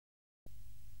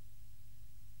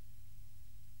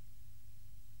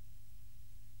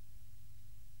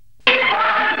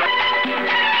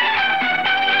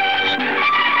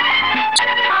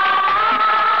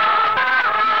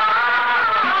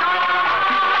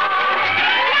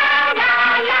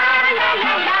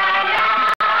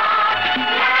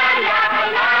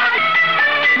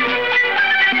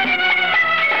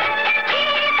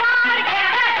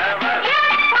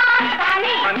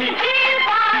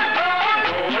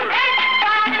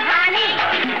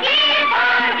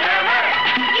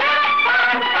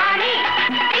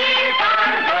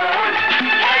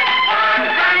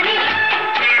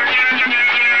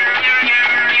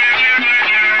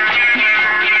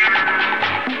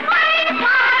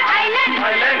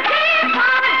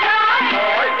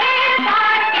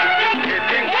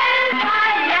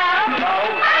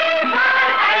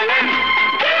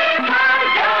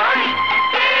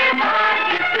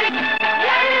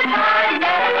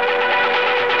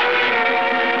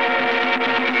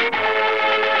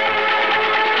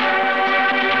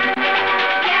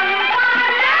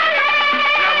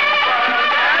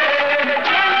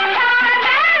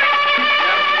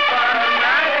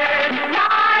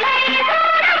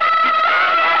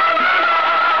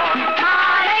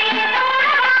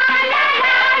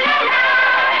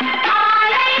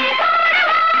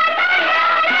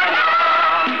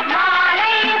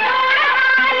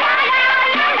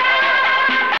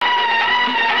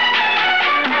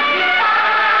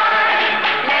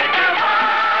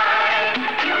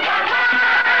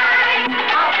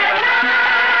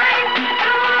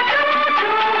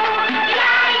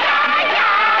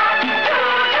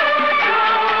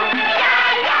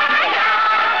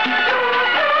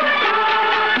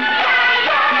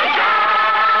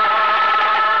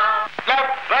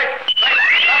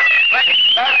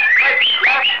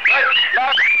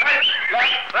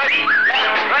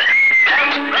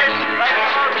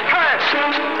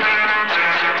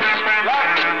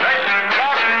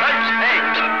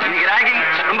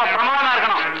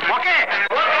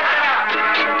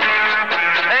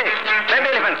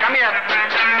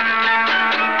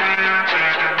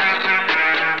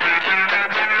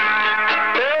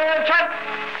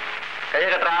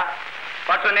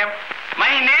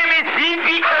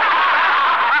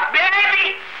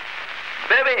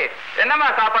என்னமா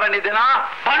சாப்பிட நீதுனா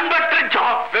bun butter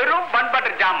jam. வெறும் பன்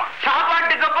பட்டர் ஜாமா?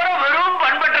 சாப்பாட்டுக்கு அப்புறம் வெறும்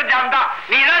பன் பட்டர் ஜாம் தான்.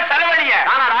 நீ தான் செலவழிய.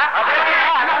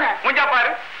 முஞ்சா பாரு,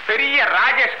 பெரிய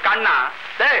ராஜேஷ் கண்ணா.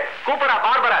 டேய் கூப்பிடா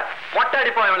பார்பர, மொட்டை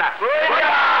அடிப்போம் இவனை.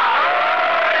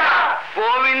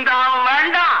 கோவிந்தா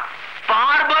வேண்டாம்,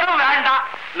 பார்பரும் வேண்டாம்,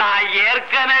 நான்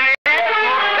ஏற்கனவே.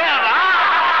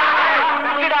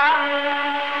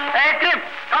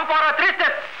 Come for a 3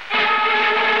 steps.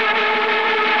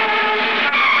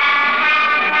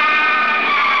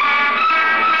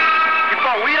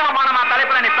 இப்போ உயிராமானமா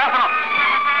தலைப்புல நீ பேசணும்.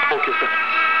 Okay, sir.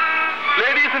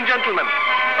 Ladies and gentlemen,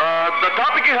 the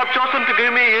topic you have chosen to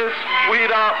give me is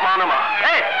Uira Manama.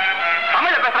 Hey,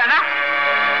 தமிழ்ல பேசுறேனா?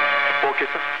 Okay,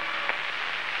 sir.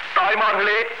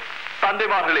 தாய்மார்களே,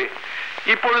 தந்தைமார்களே,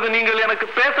 இப்பொழுது நீங்கள் எனக்கு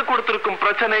பேச கொடுத்திருக்கும்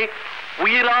பிரச்சனை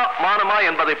உயிரா மானமா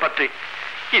என்பதை பற்றி.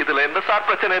 இதுல எந்த சார்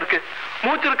பிரச்சனை இருக்கு?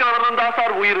 மூச்சு இருக்கிறவர்கள் தான்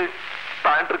சார் உயிர்,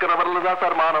 பேண்ட் இருக்கிறவர்கள் தான்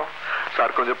சார் மானம்.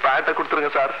 சார் கொஞ்சம் பேண்ட்டை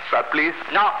கொடுத்துருங்க சார். Sir please.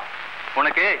 நோ,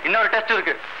 உனக்கு இன்னொரு டெஸ்ட்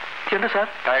இருக்கு. என்ன சார்?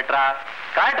 கரெக்டா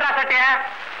சட்டிய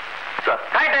சார்.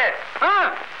 Correct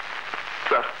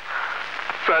sir.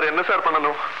 சார் என்ன சார்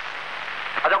பண்ணணும்?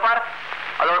 அதோ பாரு,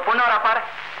 அதோட பொண்ணு வரா பாரு,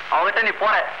 அவகிட்ட நீ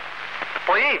போற,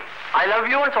 போய் ஐ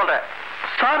லவ் யூன்னு சொல்ற.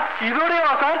 Sir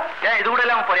இதோடயா sir? ஏன் இது கூட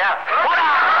இல்லாம போறியா? போடா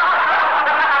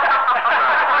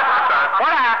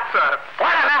சார்.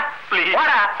 போடா ப்ளீஸ்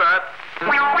போடா சார்.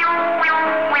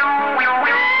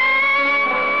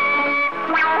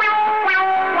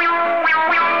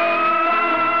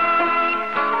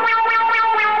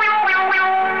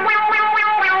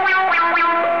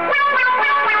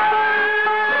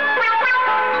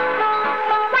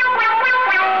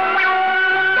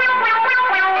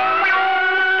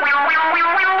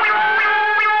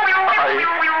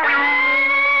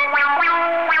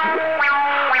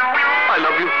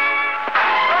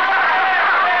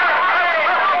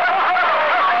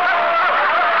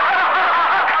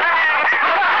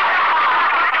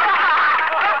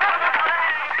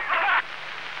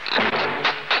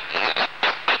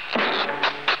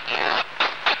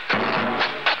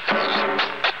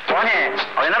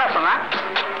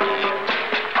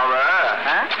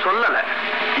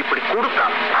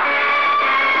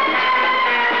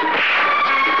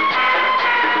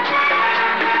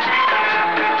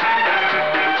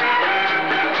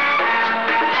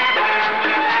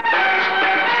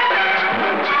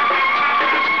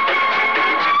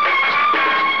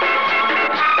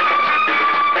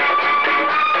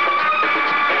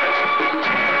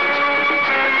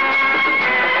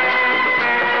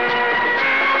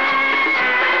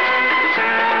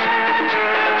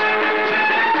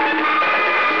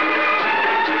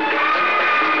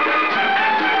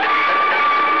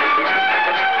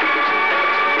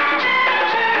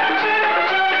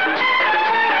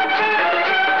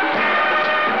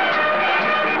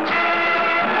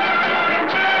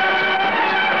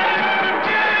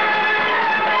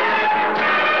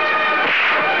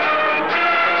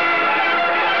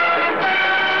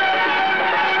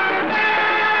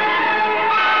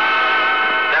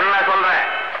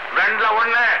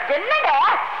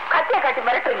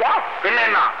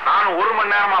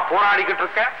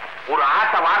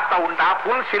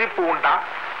 சிரிப்பு உண்டா?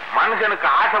 மனுஷனுக்கு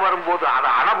ஆசை வரும்போது அதை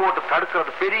அணை போட்டு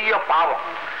தடுக்கிறது பெரிய பாவம்.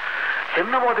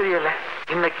 என்னமோ தெரியல,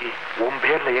 இன்னைக்கு உன்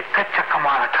பேர்ல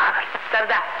எக்கச்சக்கமான காதல்.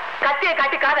 சரிதா, கத்தியை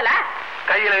காட்டி காதல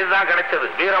கையில இதுதான் கிடைச்சது,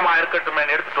 வீரமா இருக்கட்டுமே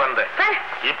எடுத்துட்டு வந்தேன்.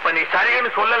 இப்ப நீ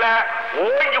சரின்னு சொல்லல,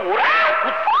 ஓங்கி ஒரே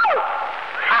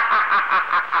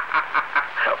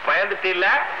பயந்துட்டு இல்ல,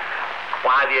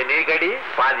 பாதிய நீ கடி,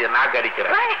 பாதிய நான்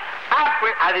கடிக்கிறேன்.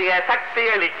 ஆப்பிள் அதிக சக்தி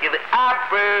அளிக்குது.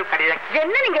 ஆப்பிள்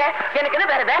என்ன நீங்க? எனக்கு என்ன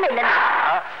வேற வேலை இல்லைன்னா?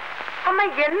 அம்மா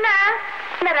என்ன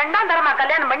ரெண்டாம் தரமா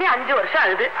கல்யாணம் பண்ணி 5 வருஷம்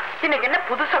ஆகுது, இன்னைக்கு என்ன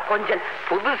புதுசா கொஞ்சல்?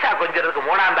 புதுசா கொஞ்சத்துக்கு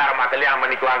 3ஆம் தரமா கல்யாணம்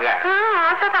பண்ணிக்குவாங்க.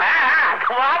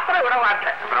 மாத்திரம் விட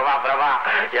மாட்டேன். பிரபா பிரபா,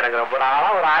 எனக்கு ரொம்ப நாளா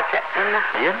ஒரு ஆசை.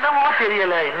 என்னமோ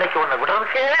தெரியல, இன்னைக்கு உன்னை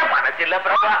விடுறதுக்கே மனசு இல்ல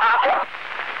பிரபா.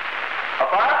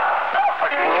 அப்பா,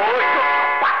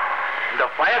 இந்த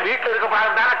பய வீட்டுல இருக்க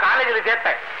பாருந்தான காலேஜில்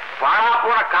சேர்த்தேன். பாழா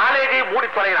போன காலேஜையும் மூடி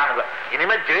தொலைகிறானுங்க.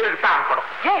 இனிமே ஜெயிலுக்கு தான் அனுப்பணும்.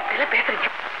 ஏன் இப்ப பேசுறீங்க?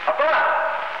 அப்பா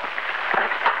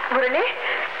முரளி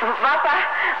வாப்பா,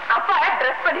 அப்பா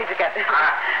ட்ரெஸ் பண்ணிட்டு இருக்காரு.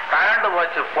 கரண்ட்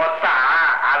போச்சு பொத்தான்,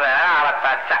 அவ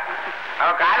தச்ச.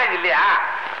 அவன் காலேஜ் இல்லையா?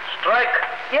 ஸ்ட்ரைக்.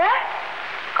 ஏன்?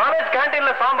 காலேஜ்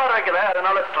கேண்டீன்ல சாம்பார் வைக்கல,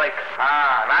 அதனால ஸ்ட்ரைக்.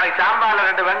 நாளைக்கு சாம்பார்ல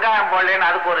 2 வெங்காயம் போடலன்னு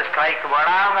அதுக்கு ஒரு ஸ்ட்ரைக்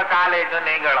போடா. அவங்க காலேஜும்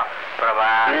நீங்களும். பிரபா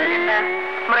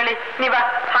முரளி நீ வா,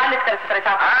 ஹாலிஸ்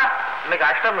கரைச்சு. இன்னைக்கு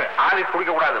அஷ்டமி, ஆலிஸ்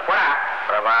குடிக்க கூடாது. போடா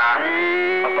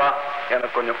அப்பா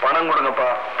எனக்கு கொஞ்சம் பணம் கொடுங்கப்பா.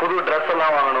 புது ட்ரெஸ்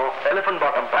எல்லாம் வாங்கணும். எலிபென்ட்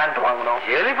பாட்டம் பேண்ட் வாங்கணும்.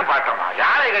 எலிபென்ட் பாட்டமா?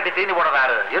 யாரை கட்டி தீனி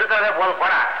போடுறாரு? இருக்கிறதே போதும்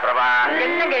போட. பிரபா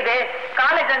என்னங்க இது?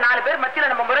 காலேஜ்ல 4 பேர் மத்தியில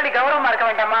நம்ம முரளி கௌரவமா இருக்க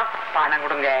வேண்டாமா? பணம்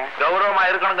கொடுங்க. கௌரவமா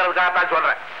இருக்கணுங்கிறதுக்காக தான்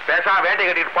சொல்றேன். பேசாம வேட்டை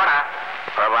கட்டிட்டு போட.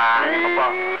 பிரபா அப்பா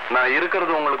நான்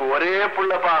இருக்கிறது உங்களுக்கு ஒரே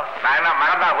புள்ளப்பா. நான் என்ன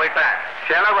மறந்தா போயிட்டேன்?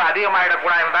 செலவு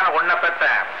அதிகமாயிடக்கூடாதுன்னு தானே ஒன்ன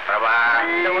பெற்றேன். பிரபா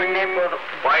இந்த ஒண்ணே போதும்.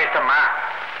 போயிட்டம்மா.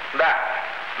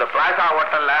 இந்த பிளாசா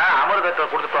ஹோட்டல்ல அமிர்தத்தை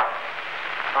கொடுத்துட்டோம்.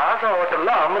 பிளாசா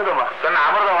ஹோட்டல்ல அமிர்தமா? சொன்ன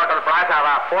அமிர்த ஹோட்டல்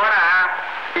பிளாசாவா போன.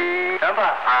 ஏப்பா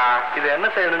இது என்ன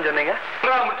செய்யணும்னு சொன்னீங்க?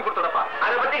 முடிச்சு கொடுத்துடப்பா.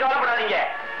 அதை பத்தி கவலைப்படாதீங்க.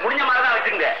 முடிஞ்ச மாதிரிதான்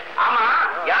வச்சுங்க. ஆமா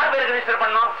யார் பேருக்கு ரிஜிஸ்டர்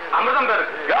பண்ணணும்? அமிர்தம்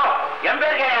பேருக்கு. யோ என்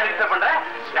பேருக்கு ஏன் ரிஜிஸ்டர் பண்ற?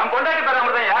 என் பொண்டாட்டி பேர்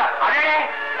அமிர்தம். அதே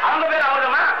அவங்க பேர்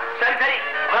அமிர்தமா? சரி சரி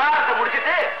விவகாரத்தை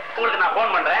முடிச்சுட்டு உங்களுக்கு நான்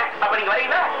போன் பண்றேன். அப்ப நீங்க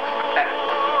வரீங்களா?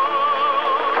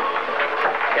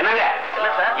 என்னங்க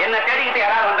என்ன தேடிக்கிட்டு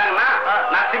யாராவது வந்தாங்கன்னா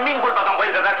நான் ஸ்விம்மிங் பூல் பக்கம்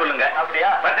போயிருக்கதா சொல்லுங்க. அப்படியா?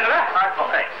 பார்த்தீங்களா?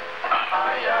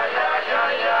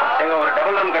 எங்க ஒரு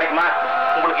டபுள் ரூம் கிடைக்குமா?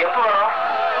 உங்களுக்கு எப்போ வரும்?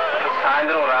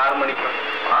 சாயந்தரம் ஒரு 6 மணிக்கு.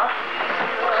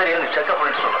 சரி எனக்கு செக்அப்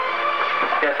பண்ணிட்டு சொல்றேன்.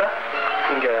 ஏன் சார்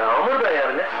இங்க அமிர்தம்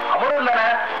யாருங்க? அமிர்தம் தானே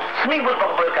ஸ்விம்மிங் பூல்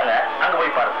பக்கம் போயிருக்காங்க. அங்க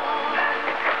போய் பாருங்க.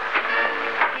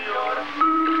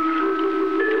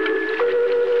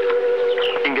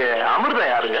 இங்க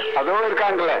அமிர்தம் யாருங்க? அதோ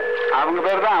இருக்காங்கல்ல அவங்க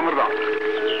பேர் தான் அமிர்தம்.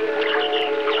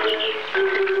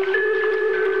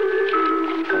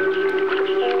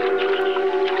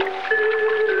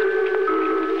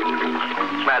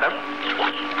 மேடம்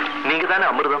நீங்க தானே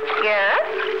அமிர்தம்?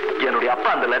 என்னுடைய அப்பா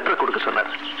அந்த லெட்டர் கொடுக்க சொன்னார்.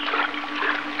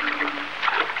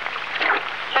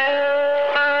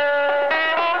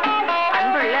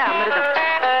 அன்புள்ள அமிர்தம்,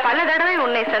 பல தடவை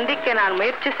உன்னை சந்திக்க நான்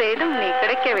முயற்சி செய்தும் நீ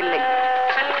கிடைக்கவில்லை.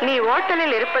 நீ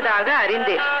ஓட்டலில் இருப்பதாக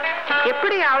அறிந்தேன்.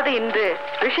 எப்படியாவது இன்று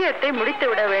விஷயத்தை முடித்து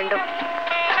விட வேண்டும்.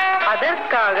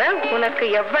 அதற்காக உனக்கு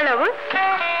எவ்வளவு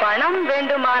பணம்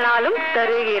வேண்டுமானாலும்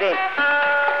தருகிறேன்.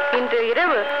 இன்று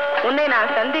இரவு உன்னை நான்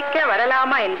சந்திக்க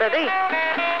வரலாமா என்பதை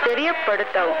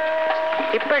தெரியப்படுத்தவும்.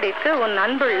 இப்படிக்கு உன்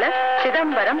அன்புள்ள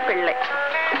சிதம்பரம் பிள்ளை.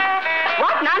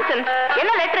 What nonsense?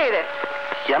 என்ன லெட்டர் இது?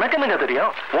 எனக்கு என்னங்க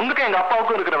தெரியும்? உங்களுக்கு எங்க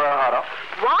அப்பாவுக்கும் இருக்கிற விவகாரம்.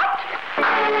 வாட்?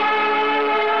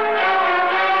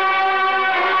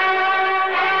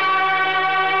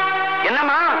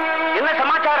 என்னம்மா என்ன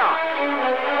சமாச்சாரம்?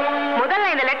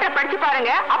 முதல்ல இந்த லெட்டர் படிச்சு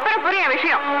பாருங்க, அப்புறம் புரிய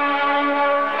விஷயம்.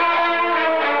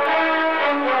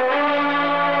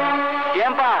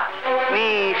 ஏன்பா நீ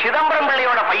சிதம்பரம்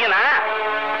பிள்ளையோட பையனா?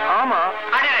 ஆமா.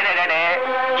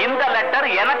 இந்த லெட்டர்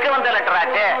எனக்கு வந்த லெட்டர்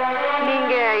ஆச்சே.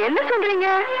 நீங்க என்ன சொல்றீங்க?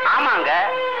 ஆமாங்க,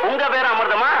 உங்க பேரு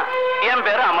அமிர்தமா? என்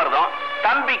பேரு அமிர்தம்.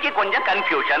 தம்பிக்கு கொஞ்சம்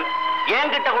கன்ஃபியூஷன்.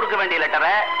 என்கிட்ட கொடுக்க வேண்டிய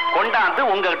லெட்டரை கொண்டாந்து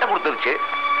உங்ககிட்ட கொடுத்துருச்சு.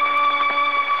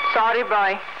 சாரி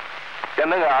பாய்.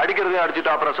 என்னங்க அடிக்கிறதே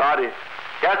அடிச்சுட்டு அப்புறம் சாரி?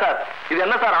 ஏன் சார் இது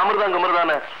என்ன சார் அமிர்தம்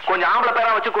அமிர்தான்னு கொஞ்சம் ஆம்பளை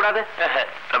பேரா வச்சு கூடாது?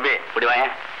 தம்பி இப்படிவாய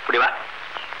இப்படிவா.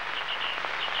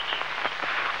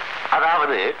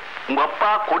 அதாவது உங்க அப்பா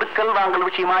கொடுக்கல் வாங்கல்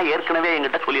விஷயமா ஏற்கனவே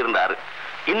என்கிட்ட சொல்லியிருந்தாரு.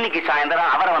 இன்னைக்கு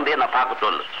சாயந்தரம் அவரை வந்து என்ன பார்க்க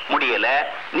சொல்லு. முடியல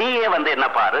நீயே வந்து என்ன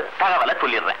பாரு, தகவலை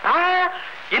சொல்லிடுறேன்.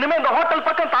 இனிமே இந்த ஹோட்டல்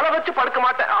பக்கம் தலை வச்சு படுக்க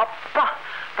மாட்டேன். அப்பா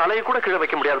தலையை கூட கீழே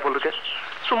வைக்க முடியாது போல இருக்கு.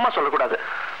 சும்மா சொல்லக்கூடாது.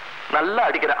 நல்லா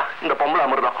அடிக்கிறா இந்த பொம்பளை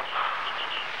அமிர்தம்.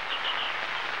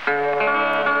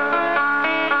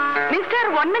 Mister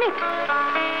 1 minute.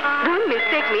 Don't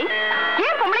mistake me.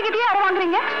 ஏன் பொம்பளை கிட்டயே அரை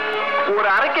வாங்குறீங்க? ஒரு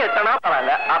அரைக்கு 8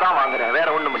 தராங்க, அதான் வாங்குறேன். வேற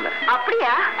ஒண்ணும் இல்ல.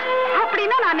 அப்படியா?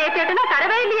 அப்படின்னா நான் நேற்று 8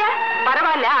 தரவே இல்லையா?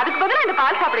 பரவாயில்ல, அதுக்கு பதிலா இந்த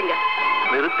பால் சாப்பிடுங்க.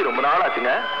 நிறுத்தி ரொம்ப நாள்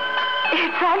ஆச்சுங்க.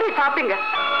 சாப்பிடுங்க.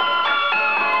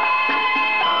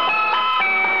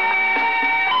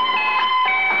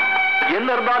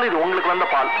 என்ன இருந்தாலும் இது உங்களுக்கு வந்த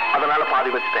பால், அதனால பாதி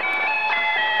வச்சுட்டேன்.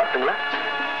 பார்த்துங்களா?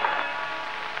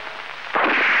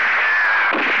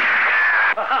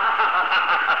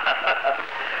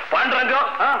 பாண்டரங்க,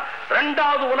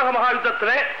 2வது உலக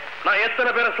மகாயுத்தத்திலே நான் எத்தனை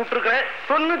பேரை சுட்டிருக்கிறேன்?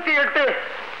 98.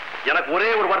 எனக்கு ஒரே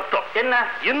ஒரு வருத்தம். என்ன?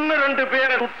 இன்னும் 2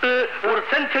 பேரை சுட்டு ஒரு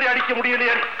செஞ்சுரி அடிக்க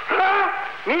முடியலையே.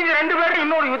 மீதி 2 பேரும்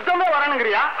இன்னொரு யுத்தமே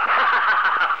வரணுங்கிறியா?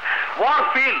 வார்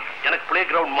ஃபீல்ட் எனக்கு பிளே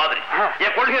கிரவுண்ட் மாதிரி.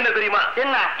 என் கொள்கை என்ன தெரியுமா?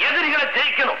 என்ன? எதிரிகளை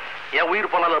ஜெயிக்கணும். என்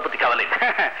உயிர் போனாலும் அதை பத்தி கவலை.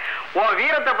 உன்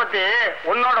வீரத்தை பத்தி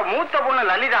உன்னோட மூத்த பொண்ணு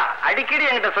லலிதா அடிக்கடி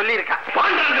என்கிட்ட சொல்லி இருக்கா.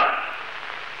 பாண்டரங்க,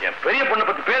 என் பெரிய பொண்ணை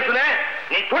பத்தி பேசுனேன்,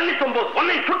 நீ 99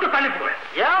 உன்னை சுட்டு தள்ளி போவேன்.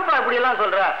 ஏன்பா இப்படி எல்லாம்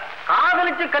சொல்ற?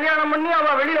 காதலிச்சு கல்யாணம் பண்ணி அவ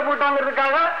வெளியில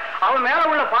போட்டாங்கிறதுக்காக அவன் மேல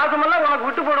உள்ள பாசமெல்லாம் உனக்கு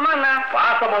விட்டு போடுமா என்ன?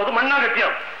 பாசமாவது மண்ணா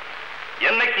கட்டியம்.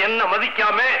 என்னைக்கு என்ன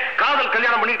மதிக்காம காதல்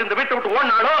கல்யாணம் பண்ணிட்டு இந்த வீட்டை விட்டு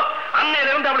ஓடினாலோ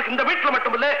அன்னையில இருந்து அவளுக்கு இந்த வீட்டுல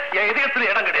மட்டும் இல்ல என் இதயத்துல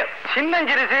இடம் கிடையாது.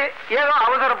 சின்னஞ்சிருச்சு, ஏதோ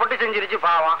அவசரப்பட்டு செஞ்சிருச்சு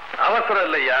பாவம். அவசரம்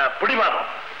இல்லையா, பிடிவாதம்.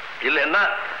 இல்லன்னா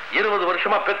 20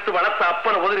 வருஷமா பெத்து வளர்த்த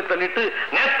அப்பனை உதறி தள்ளிட்டு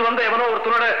நேற்று வந்த எவனோ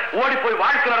ஒருத்தனோட ஓடி போய்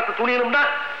வாழ்க்கை நடத்த துணியணும்னா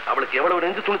அவளுக்கு எவ்வளவு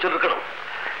நெஞ்சு துணிச்சல் இருக்கணும்.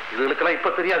 இதுகளுக்கெல்லாம்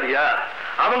இப்ப தெரியாதியா?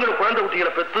 அவங்களும் குழந்தை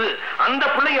குட்டிகளை பெத்து அந்த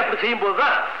பிள்ளைங்க அப்படி செய்யும்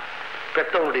போதுதான்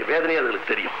பெத்தவனுடைய வேதனை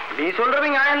அதுகளுக்கு தெரியும். நீ சொல்றது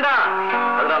நியாயம்தான்.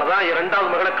 அதனாலதான் என்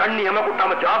 2வது மகளை கண்ணி எம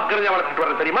கூட்டாம ஜாக்கிரதையா வளர்த்துட்டு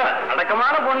வரேன் தெரியுமா?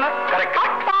 அடக்கமான பொண்ணு.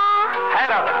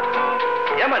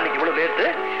 ஏமா இன்னைக்கு இவ்வளவு லேட்டு?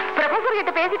 ப்ரொஃபசர்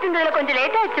கிட்ட பேசிட்டு இருந்ததுல கொஞ்சம்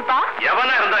லேட் ஆயிடுச்சுப்பா.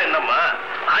 எவனா இருந்தா என்னம்மா,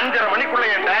 5:30 மணிக்குள்ள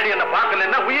என் டாடி என்ன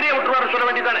பாக்கலன்னா உயிரே விட்டுருவாரு சொல்ல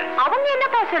வேண்டியதானே. அவங்க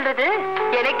என்னப்பா சொல்றது?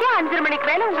 எனக்கே 5:30 மணிக்கு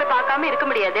மேல உங்களை பார்க்காம இருக்க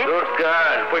முடியாது.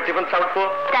 போய் டிஃபன் சாப்பிட்டு போ.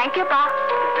 தேங்க்யூப்பா.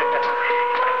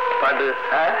 பாண்டு,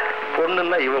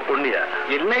 பொண்ணுன்னா இவ பொண்ணியா?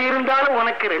 என்ன இருந்தாலும்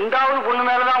உனக்கு 2வது பொண்ணு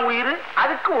மேலதான் உயிர்,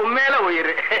 அதுக்கு உண்மையில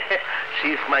உயிர். She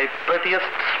is my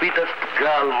prettiest, sweetest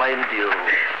girl, mind you.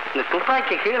 இந்த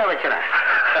துப்பாக்கி கீழே வச்சுறேன்.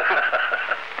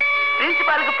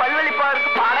 பிரின்சிபாலுக்கு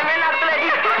பல்வழிப்பாருக்கு பாடவே நடத்தல.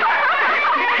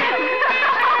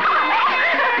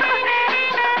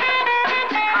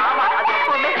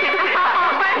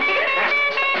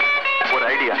 ஒரு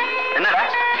ஐடியா. என்னடா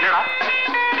என்னடா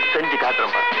செஞ்சு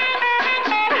காட்டுறேன் பாரு.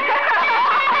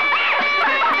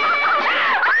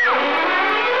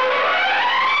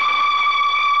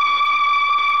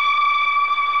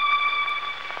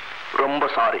 ரொம்ப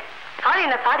சாரி. சாரி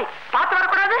என்ன சாரி? பார்த்து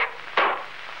வரக்கூடாது.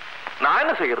 நான்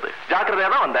என்ன செய்யறது? ஜாக்கிரதையா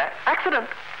தான் வந்தேன்.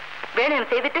 ஆக்சிடென்ட். வேணும்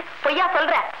செய்துட்டு பொய்யா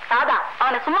சொல்ற. சாதா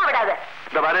அவனை சும்மா விடாத.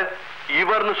 இந்த பாரு,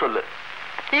 இவர்னு சொல்லு.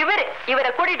 இவரை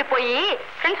கூட்டிட்டு போய்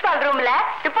பிரின்சிபால் ரூம்ல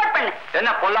ரிப்போர்ட் பண்ணு. என்ன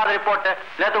பொல்லாத ரிப்போர்ட்?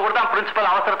 நேத்து கூட தான்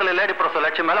பிரின்சிபல் அவசரத்துல லேடி ப்ரொஃபசர்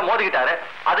லட்சுமி மேல மோதிக்கிட்டாரு.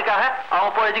 அதுக்காக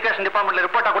அவங்க போய் எஜுகேஷன் டிபார்ட்மெண்ட்ல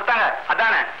ரிப்போர்ட்டா கொடுத்தாங்க.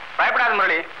 அதானே? பயப்படாத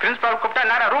முரளி, பிரின்சிபால் கூப்பிட்டா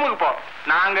நேரம் ரூமுக்கு போ.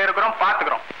 நாங்க இருக்கிறோம்,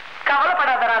 பாத்துக்கிறோம்.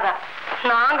 கவலைப்படாத ராதா,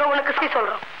 நாங்க உனக்கு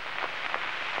சொல்றோம்.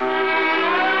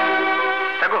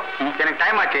 ரகு, எனக்கு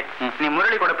டைம் ஆச்சு. நீ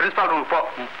முரளி கூட பிரின்சிபால் ரூமுக்கு போ.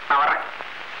 நான் வரேன்.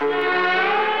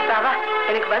 ராதா,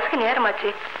 எனக்கு பஸ்க்கு நேரமாச்சு.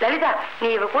 லலிதா, நீ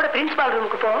இவ கூட பிரின்சிபால்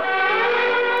ரூமுக்கு போ.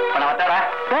 நான் வட்டாரா?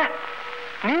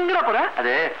 நீங்களா போற?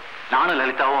 அது நானும்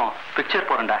லலிதாவும் பிக்சர்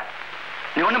போறேன்டா.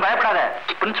 நீ ஒண்ணும் பயப்படாத,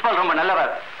 பிரின்சிபால் ரொம்ப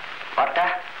நல்லவர். வரட்டா?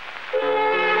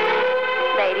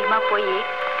 தைரியமா போய்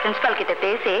பிரின்சிபால் கிட்ட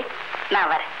பேசி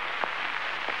நான் வரேன்.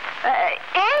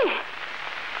 ஏய்,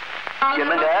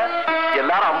 என்னங்க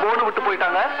எல்லாரும் அம்போடு விட்டு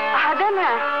போயிட்டாங்க? அதானே.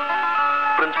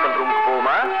 பிரின்சிபல் ரூமுக்கு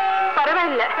போகுமா?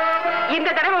 பரவாயில்ல, இந்த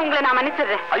தடவை உங்களை நான்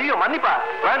மன்னிச்சிடுறேன். ஐயோ மன்னிப்பா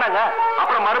வேண்டாங்க.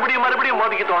 அப்புறம் மறுபடியும்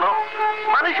மோதிக்க தோணும்.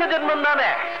 மனுஷ ஜென்மம் தானே.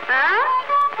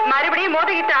 மறுபடியும்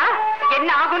மோதிக்கிட்டா என்ன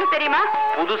ஆகும்னு தெரியுமா?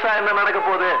 புதுசா என்ன நடக்க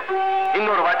போகுது?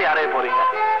 இன்னொரு வாட்டி அறைய போறீங்க.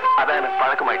 அதான் எனக்கு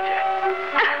பழக்கமாயிடுச்சு.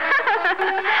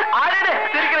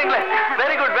 சிரிக்கிறீங்களே.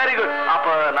 Very good very good. அப்ப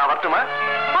நான் வரட்டுமா?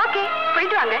 ஓகே,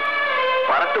 போயிட்டு வாங்க.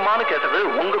 வரட்டுமான்னு கேட்டது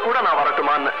உங்க கூட நான்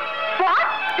வரட்டுமான்னு.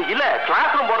 இல்ல,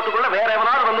 கிளாஸ் ரூம் போறதுக்குள்ள வேற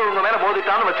எவனாலும் வந்து உங்க மேல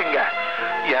மோதிட்டான்னு வச்சுங்க.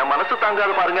 என் மனசு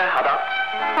தாங்காது பாருங்க. அதான்.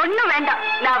 ஒண்ணும் வேண்டாம்,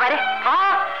 நான் வரேன்.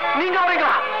 நீங்க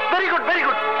வரீங்களா? Very good very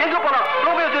good. எங்க போலாம்?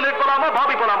 ரோமியோ ஜூலியட் போலாமா,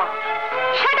 பாபி போலாமா?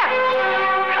 Shut up.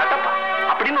 ஷட் அப்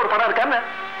அப்படின்னு ஒரு படம் இருக்கான்னு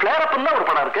பிளேர் அப்னு தான் ஒரு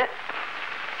படம் இருக்கு.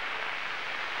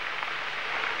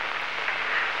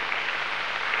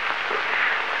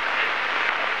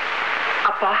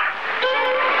 அப்பா,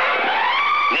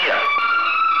 நீயா?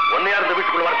 ஒன்னையா இந்த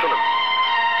வீட்டுக்குள்ள வர சொல்லு.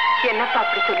 என்னப்பா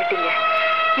அப்படி சொல்லிட்டீங்க?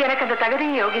 எனக்கு அந்த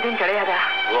தகுதியும் யோகியதையும் கிடையாதா?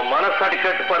 உன் மனசாடி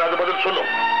கேட்டுப்பாரு, அது பதில் சொல்லும்.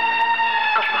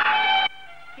 அப்பா,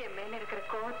 என் மேல இருக்கிற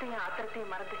கோபத்தையும்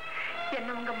ஆத்திரத்தையும் மறந்து என்ன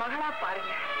உங்க மகளா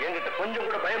பாருங்க. என்கிட்ட கொஞ்சம்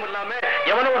கூட பயம் இல்லாம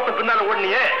எவனோ ஒருத்த பின்னால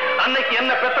ஓடுனியே, அன்னைக்கு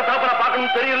என்ன பெத்த தாப்பனா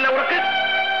பாக்கணும்னு தெரியல உனக்கு?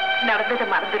 நடந்ததை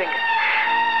மறந்துடுங்க.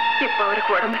 இப்ப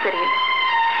அவருக்கு உடம்பு சரியில்லை,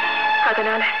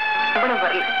 அதனால கவனம்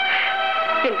வரல.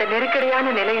 இந்த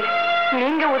நெருக்கடியான நிலையில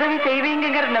நீங்க உதவி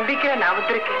செய்வீங்கிற நம்பிக்கையில நான்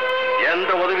வந்திருக்கேன்.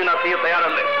 எந்த உதவி நான் செய்ய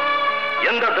தயாரில்லை.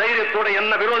 எந்த தைரியத்தோட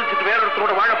என்ன விரோதிச்சுட்டு வேற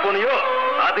ஒருத்தரோட வாழ போனியோ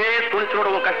அதே துணிச்சலோட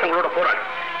உன் கஷ்டங்களோட போராடு.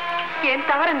 என்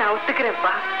தவற நான்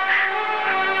ஒத்துக்கிறேன்ப்பா.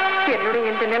 என்னுடைய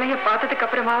இந்த நிலையை பார்த்ததுக்கு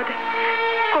அப்புறமாவது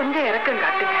கொஞ்சம் இறக்கம்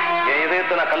காட்டுங்க. என்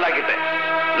இதயத்தை நான் கல்லாக்கிட்டேன்.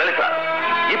 லலிதா,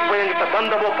 இப்ப என்கிட்ட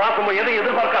பந்தமோ பாசமோ எதையும்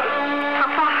எதிர்பார்க்காது.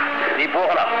 அப்பா, நீ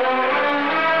போகலாம்.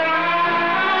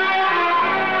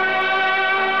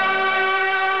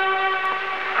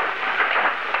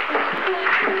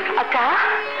 அக்கா,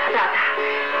 ராதா,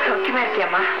 சௌக்கியமா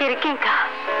இருக்கியாமா? இருக்கேன்க்கா.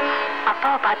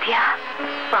 அப்பாவை பாத்தியா?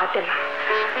 பார்த்தேன்.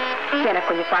 எனக்கு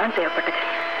கொஞ்சம் பணம் தேவைப்பட்டது,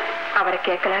 அவரை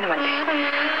கேட்கலான்னு வந்தேன்.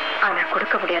 ஆனா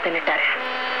கொடுக்க முடியாதுன்னுட்டாரு.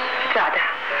 ராதா,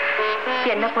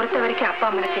 என்ன பொறுத்த வரைக்கும் அப்பா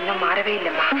மனசு இன்னும் மாறவே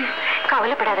இல்லைம்மா.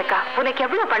 கவலைப்படாதக்கா, உனக்கு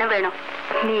எவ்வளவு பணம் வேணும்?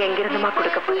 நீ எங்கிருந்துமா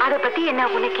கொடுக்க? அதை பத்தி என்ன,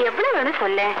 உனக்கு எவ்வளவு வேணும்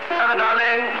சொல்ல.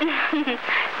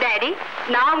 டாடி,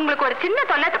 நான் உங்களுக்கு ஒரு சின்ன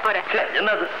தொல்லை போறேன்.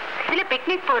 என்னது? இதுல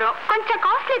பிக்னிக் போறோம், கொஞ்சம்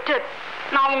காஸ்ட்லி ட்ரிப்.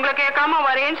 நான் உங்களை கேட்காம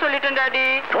வரேன்னு சொல்லிட்டேன் daddy.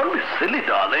 Don't be silly,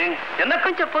 darling. என்ன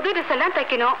கொஞ்சம் புது ட்ரெஸ் எல்லாம்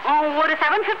தைக்கணும். ஒரு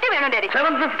 750 வேணும் டாடி.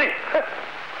 750.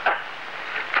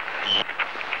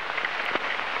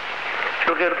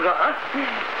 எடுத்துக்கோ.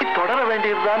 தொடர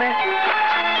வேண்டியதுதானே.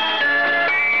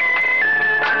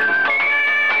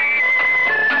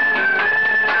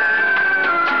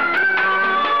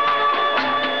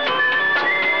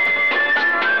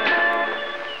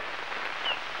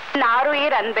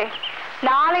 நாருயிர் அன்பே,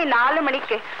 நாளை 4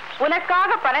 மணிக்கு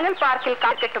உனக்காக பனங்கல் பார்க்கில்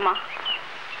காக்கட்டுமா?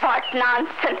 What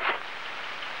nonsense.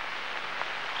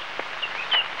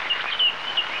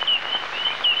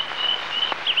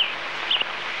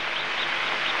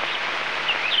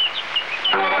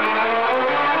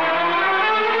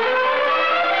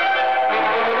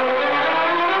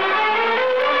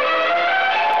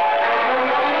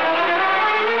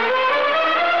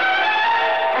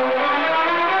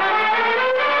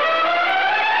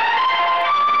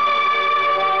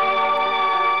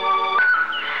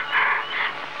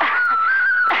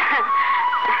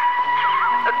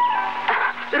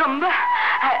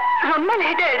 ரொம்ப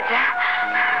லேட் ஆயிடுச்சு.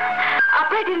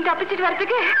 அப்படி தப்பிச்சுட்டு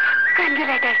வரதுக்கு கொஞ்சம்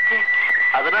லேட் ஆயிடுச்சு.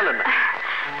 அதனால என்ன?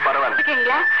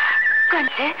 பரவாயில்ல.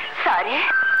 கொஞ்சம் சாரி.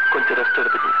 கொஞ்சம் ரெஸ்ட்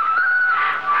எடுத்துக்கங்க.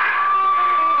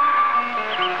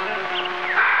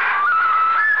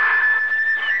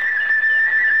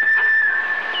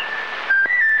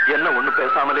 என்ன ஒண்ணு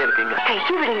பேசாமலே இருக்கீங்க?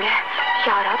 கையை விடுங்க,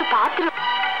 யாராவது பாத்துரு.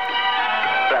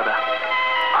 Radha,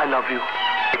 I love you.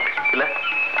 இல்ல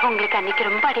உங்களுக்கு அன்னைக்கு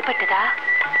ரொம்ப அடிபட்டதா?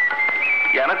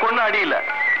 எனக்கு ஒண்ணும் அடி இல்ல.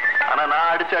 ஆனா நான்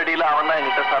அடிச்ச அடியில அவன் தான்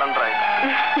என்கிட்ட சரண்டர்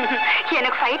ஆயிட்டான்.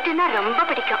 எனக்கு ஃபைட்னா ரொம்ப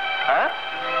பிடிக்கும்.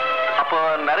 அப்போ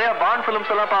நிறைய பாண்ட்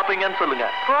பிலிம்ஸ் எல்லாம் பாப்பீங்கன்னு சொல்லுங்க.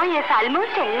 எஸ்,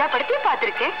 ஆல்மோஸ்ட் எல்லா படத்தையும்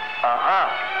பார்த்திருக்கேன்.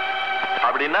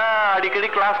 அப்படின்னா அடிக்கடி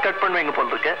கிளாஸ் கட் பண்ணுவீங்க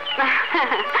போல இருக்கு.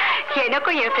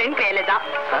 எனக்கும் என் ஃப்ரெண்ட் வேலை தான்.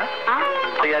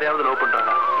 யாரையாவது லவ்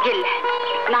பண்றாங்க? இல்ல,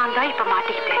 நான் தான் இப்ப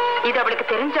மாட்டிக்கிட்டேன். இது அவளுக்கு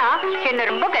தெரிஞ்சா என்ன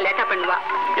ரொம்ப கலாட்டா பண்ணுவா.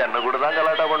 என்ன கூட தான்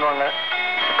கலாட்டா பண்ணுவாங்க.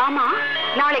 ஆமா,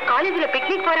 நாளை காலேஜ்ல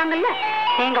பிக்னிக் போறாங்கல்ல,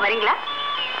 நீங்க வரீங்களா?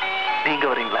 நீங்க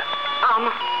வரீங்களா?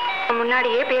 ஆமா,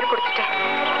 முன்னாடியே பேர் கொடுத்துட்டேன்.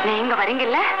 நீங்க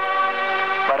வரீங்கல்ல?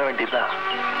 வர வேண்டியதா?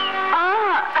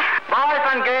 பாய்ஸ்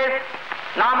அண்ட் கேர்ள்ஸ்,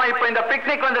 நாம இப்ப இந்த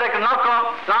பிக்னிக் வந்திருக்க நோக்கம்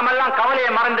நாம எல்லாம்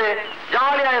கவலையை மறந்து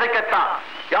ஜாலியா இருக்கத்தான்.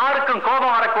 யாருக்கும்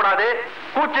கோபம் வரக்கூடாது,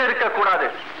 கூச்சம் இருக்கக்கூடாது.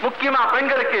 முக்கியமா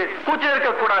பெண்களுக்கு கூச்சம்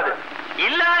இருக்கக்கூடாது.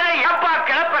 இல்லாத எப்பா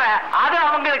கிளப்புற அது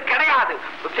அவங்களுக்கு கிடையாது.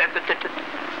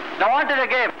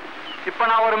 கேம். இப்ப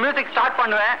நான் ஒரு மியூசிக் ஸ்டார்ட்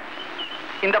பண்ணுவேன்.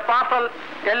 இந்த பார்சல்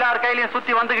எல்லார் கையிலயும்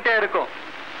சுத்தி வந்துகிட்டே இருக்கும்.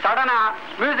 சடனா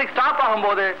மியூசிக் ஸ்டாப்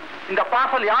ஆகும்போது இந்த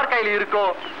பார்சல் யார் கையில இருக்கோ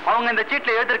அவங்க இந்த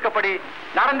சீட்ல எழுதிருக்கப்படி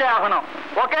நடந்தே ஆகணும்.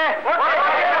 ஓகே?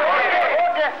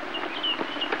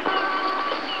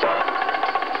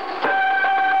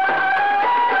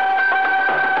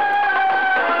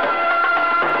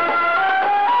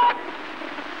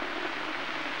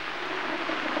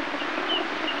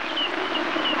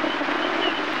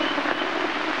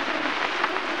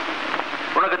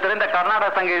 உனக்கு தெரிந்த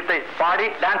கர்நாடக சங்கீதத்தை பாடி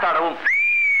டான்ஸ் ஆடவும்.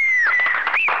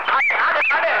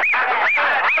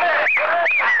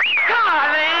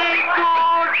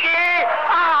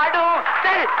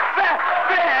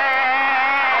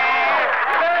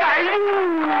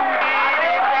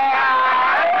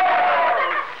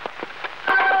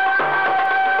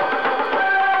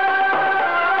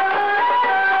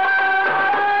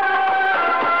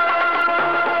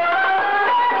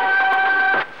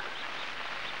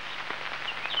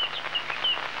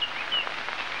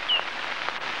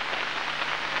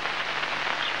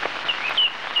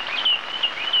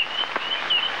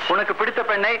 உனக்கு பிடித்த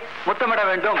பெண்ணை முத்தமிட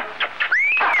வேண்டும்.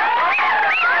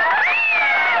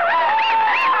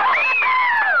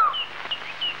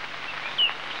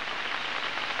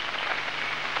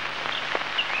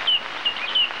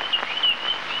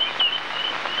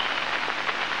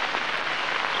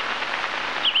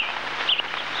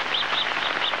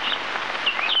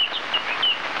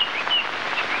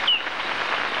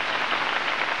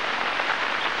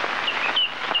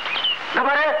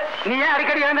 நீ ஏன்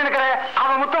அடிக்கடி எழுந்து நிக்கிற?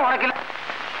 அவன் முத்தம் உனக்கு இல்ல.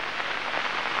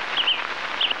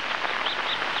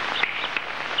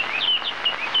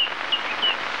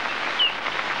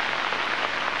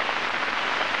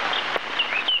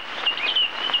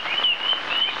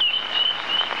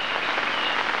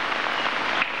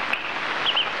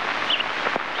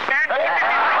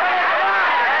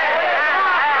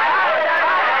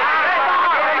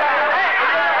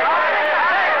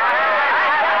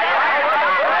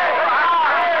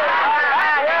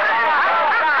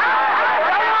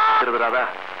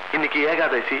 இன்னைக்கு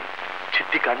ஏகாதசி,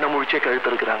 சித்தி கண்ணை முழிச்சே கழுத்து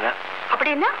இருக்கிறாங்க.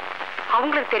 அப்படின்னா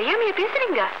அவங்களுக்கு தெரியாம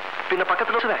பேசுறீங்க? பின்ன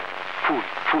பக்கத்துல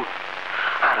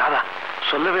ராதா,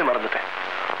 சொல்லவே மறந்துட்டேன்.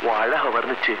 உன் அழக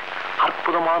வர்ணிச்சு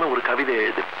அற்புதமான ஒரு கவிதை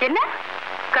எழுது. என்ன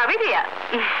கவிதையா?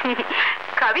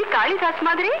 கவி காளிதாஸ்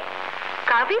மாதிரி?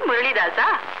 கவி முரளிதாசா?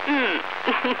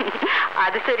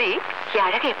 அது சரி,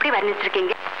 அழக எப்படி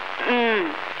வர்ணிச்சிருக்கீங்க?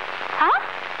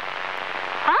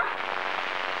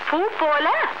 பூ போல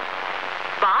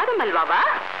பாதம் அல்வாவா?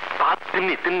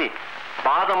 தின்னி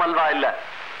பாதம் அல்வா இல்ல,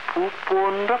 பூ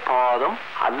போன்ற பாதம்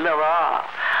அல்லவா.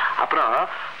 அப்புறம்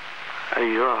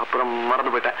ஐயோ, அப்புறம்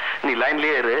மறந்து போயிட்டேன். நீ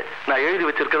லைன்லயே இரு, நான் எழுதி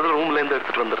வச்சிருக்கிறது ரூம்ல இருந்து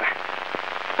எடுத்துட்டு வந்துடுறேன்.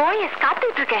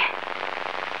 காத்துட்டு இருக்கேன்.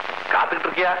 காத்துக்கிட்டு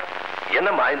இருக்கியா?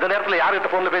 என்னம்மா இந்த நேரத்துல யார்கிட்ட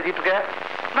போன்ல பேசிட்டு இருக்க?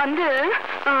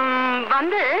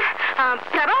 வந்து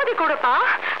பிரபாவதி கூடப்பா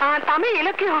தமிழ்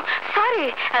இலக்கியம் சாரி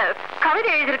கவிதை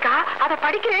எழுதிருக்கா, அதை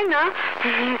படிக்கிறேன்னு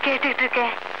கேட்டுட்டு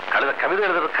இருக்கேன். கவிதை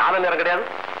எழுதுறது கால நேரம் கிடையாது,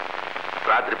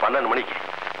 ராத்திரி 12 மணிக்கு.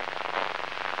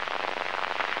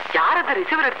 யார் அதை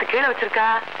ரிசீவர் எடுத்து கீழே வச்சிருக்கா?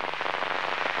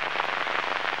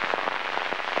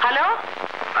 ஹலோ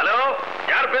ஹலோ,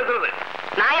 யார் பேசுறது?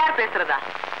 நான் யார் பேசுறதா?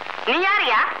 நீ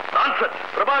யாரியா? நான்சென்ஸ்,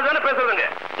 பிரபாவதி தானே பேசுறதுங்க.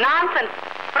 நான்சென்ஸ்,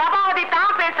 பிரபாவதி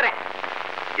தான் பேசுறேன்.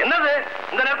 என்னது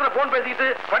இந்த நேரத்துல போன் பேசிட்டு?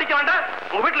 படிக்க வேண்டாம்,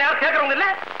 உங்க வீட்டுல யாரும் கேட்கறவங்க இல்ல?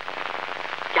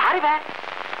 யாருவே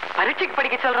பரீட்சைக்கு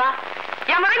படிக்க சொல்றான்?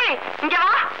 என் முரளி இங்க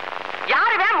வா.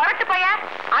 யாருவே முரட்டு பைய?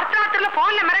 அர்த்தராத்திரில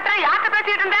போன்ல மிரட்ட யார்கிட்ட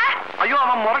பேசிட்டு இருந்த? ஐயோ,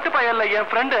 அவன் முரட்டு பையன் இல்ல, என்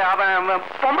ஃப்ரெண்டு. அவன்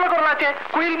பொம்பளை குரலாச்சே,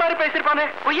 குயில் மாதிரி பேசிருப்பானே.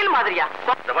 குயில் மாதிரியா?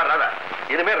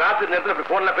 இனிமே ராத்திரி நேரத்துல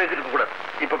போன்ல பேசிட்டு கூட.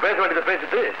 இப்ப பேச வேண்டியதை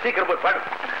பேசிட்டு சீக்கிரம் போய் பாடு.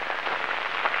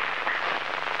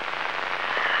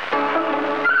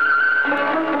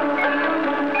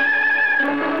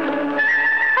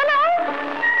 ஹலோ,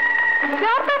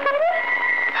 யார் பேசுறது?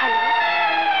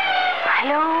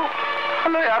 ஹலோ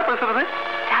ஹலோ, யார் பேசுறது?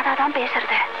 ராதா தான்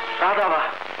பேசுறது. ராதாவா?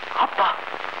 அப்பா,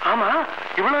 ஆமா,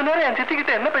 இவ்வளவு நேரம் என்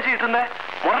சித்திக்கிட்ட என்ன பேசிட்டு இருந்த?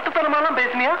 முரட்டுத்தனமாலாம்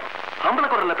பேசினியா? ஆம்பளை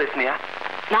குரல்ல பேசினியா?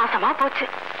 நாசமா போச்சு.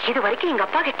 இது வரைக்கும் எங்க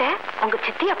அப்பா கிட்ட உங்க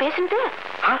சித்தியா பேசுனது?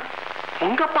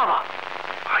 உங்க அப்பாவா?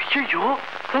 ஐயோ,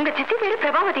 உங்க சித்தி பேரு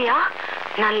பிரபாவதியா?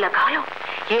 நல்ல காலம்,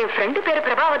 என் ஃப்ரெண்டு பேரு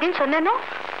பிரபாவதின்னு சொன்னேனோ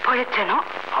பொழைச்சனோ.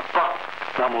 அப்பா,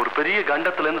 நாம ஒரு பெரிய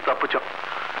கண்டத்துல இருந்து தப்பிச்சோம்.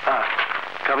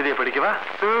 கவிதையை படிக்கவா?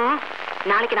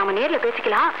 நாளைக்கு நாம நேர்ல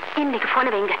பேசிக்கலாம், இன்னைக்கு போன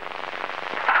வைங்க.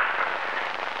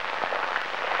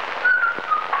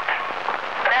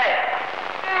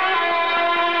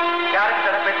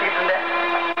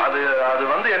 அது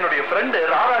வந்து என்னுடைய ஃப்ரெண்டு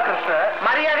ராதாகிருஷ்ண.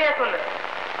 மரியாதையா சொல்லு,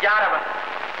 யார் அவன்?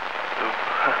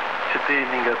 சித்தி,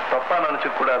 நீங்க தப்பா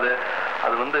நினைச்சுக்க கூடாது.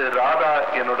 அது வந்து ராதா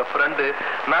என்னோட ஃப்ரெண்டு,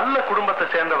 நல்ல குடும்பத்தை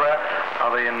சேர்ந்தவ.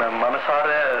 அவ என்ன மனசார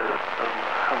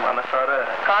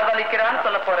காதலிக்கிறான்னு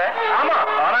சொல்ல போற? ஆமா,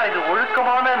 ஆனா இது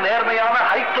ஒழுக்கமான நேர்மையான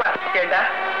ஹை கிளாஸ். கேட்டா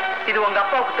இது உங்க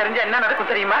அப்பாவுக்கு தெரிஞ்ச என்ன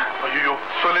நடக்கும் தெரியுமா? ஐயோ,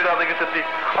 சொல்லிடாதீங்க சித்தி,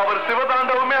 அவர்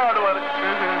சிவதாண்டவமே ஆடுவாரு.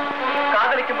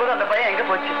 காதலிக்கும் போது அந்த பயம் எங்க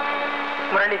போச்சு?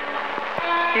 முரளி,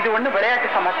 இது ஒண்ணு விளையாட்டு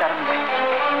சமாச்சாரம்.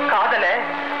 காதல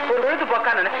ஒரு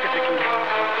பொழுதுபோக்கா நினைச்சிட்டு இருக்கீங்க,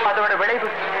 அதோட விளைவு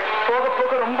போக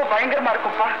போக ரொம்ப பயங்கரமா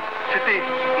இருக்கும்பா. சித்தி,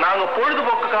 நாங்க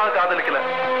பொழுதுபோக்குக்காக காதலிக்கல,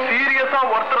 சீரியஸா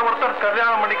ஒருத்தர்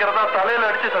கல்யாணம் பண்ணிக்கிறதா தலையில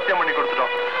அடிச்சு சத்தியம் பண்ணி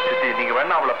கொடுத்துட்டோம். சித்தி, நீங்க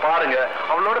வேணா அவளை பாருங்க,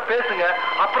 அவளோட பேசுங்க,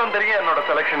 அப்புறம் தெரியும் என்னோட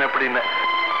செலக்ஷன் எப்படின்னு.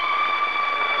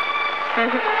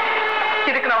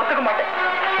 இதுக்கு நான் ஒத்துக்க மாட்டேன்.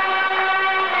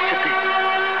 சித்தி,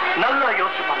 நல்லா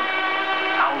யோசிச்சு பாருங்க.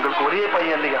 நான் உங்களுக்கு ஒரே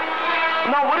பையன் இல்லையா?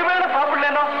 நான் ஒருவேளை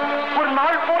சாப்பிடலன்னா ஒரு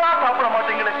நாள் பூரா சாப்பிட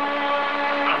மாட்டீங்களே.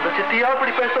 அந்த சித்தியா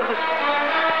இப்படி பேசுறது?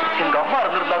 எங்க அம்மா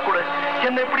இருந்திருந்தா கூட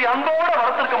என்னை இப்படி அன்போட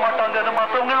வளர்த்திருக்க மாட்டாங்க.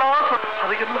 மற்றவங்க எல்லாம்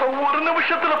அதுக்கெல்லாம் ஒரு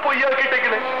நிமிஷத்துல பொய்யா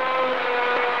கேட்டீங்களே.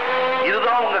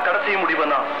 இதுதான் உங்க கடைசி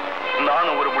முடிவுனா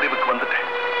நானும் ஒரு முடிவுக்கு வந்துட்டேன்.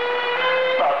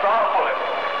 நான் சாக போறேன்.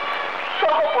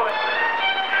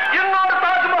 இன்னொரு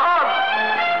தாஜ்மஹால்,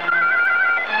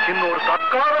 இன்னொரு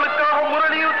காதலுக்காக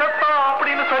முரளியில் சத்தா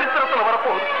அப்படின்னு சரித்திரத்துல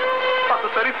வரப்போகுது. அந்த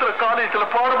சரித்திர காலேஜ்ல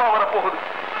பாடமா வரப்போகுது.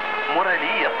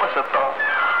 முரளி எப்ப சத்தா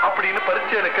அப்படின்னு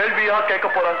பரீட்சையில கேள்வியா கேட்க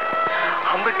போறாங்க.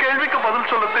 அந்த கேள்விக்கு பதில்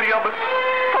சொல்ல தெரியாம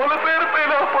பல பேர்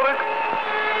பேரா போறாங்க.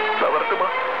 வரட்டுமா?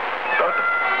 Tata,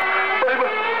 by by.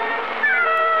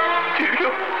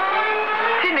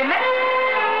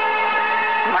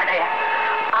 மடையா,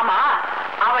 ஆமா,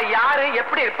 அவ யாரு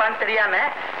எப்படி இருப்பான்னு தெரியாம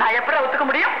நான் எப்படி ஒத்துக்க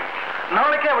முடியும்?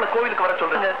 நாளைக்கே அவளை கோவிலுக்கு வர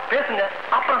சொல்லுங்க, பேசுங்க,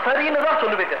 அப்புறம் சரின்னு தான்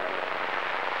சொல்லுவேங்க.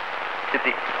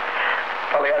 சித்தி,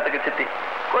 தலையாட்டுக்கு சித்தி,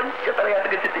 கொஞ்சம்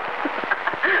தலையாட்டுக்கு சித்தி.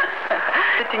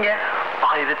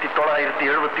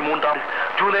 1973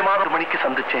 ஜூலை மாதம் மணிக்கு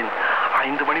சந்திச்சேன்.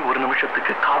 5 மணி 1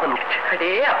 நிமிஷத்துக்கு காதல் உச்சு.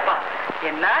 அடே அப்பா,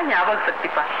 என்ன ஞாபக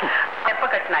சக்திப்பா. எப்ப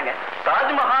கட்டினாங்க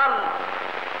தாஜ்மஹால்?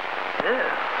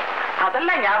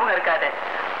 அதெல்லாம் ஞாபகம் இருக்காது.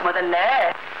 முதல்ல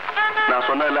நான்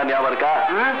சொன்னதெல்லாம் ஞாபகம் இருக்கா?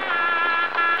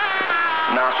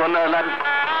 நான் சொன்னதெல்லாம்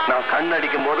நான்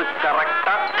கண்ணடிக்கும் போது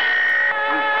கரெக்டா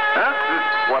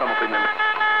ஓரமா போய் நின்று.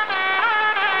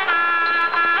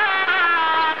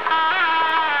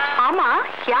 ஆமா,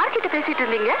 யார்கிட்ட பேசிட்டு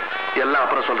இருந்தீங்க? எல்லாம்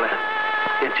அப்புறம் சொல்றேன்.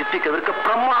 என் சித்திக்கு எதிர்க்க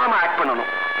பிரமாதமா ஆக்ட்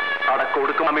பண்ணணும். அடக்க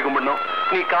ஒடுக்க மாமி கும்பிடணும்.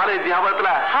 நீ காலேஜ்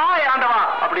ஞாபகத்துல ஹாய் ஆண்டவா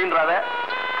அப்படின்றாத.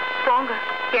 போங்க,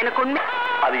 எனக்கு உண்மை.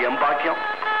 அது என் பாக்கியம்.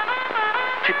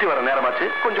 சித்தி வர நேரமாச்சு.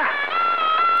 கொஞ்சம்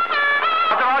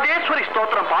பகவாதேஸ்வரி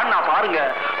ஸ்தோத்திரம் பாடினா பாருங்க.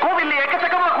 கோவில்ல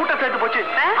எக்கச்சக்கமா கூட்டம் சேர்த்து போச்சு.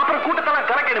 அப்புறம் கூட்டத்தெல்லாம்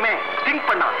கலக்கணுமே. திங்க்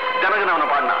பண்ணா ஜனகணமன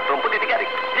பாடினா ரொம்ப திட்டிக்காரி.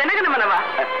 ஜனகணமனவா?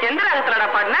 எந்த ராகத்துலடா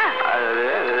பாடினா?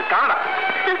 காணா.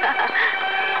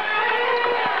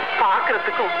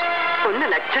 பாக்குறதுக்கும் பொண்ணு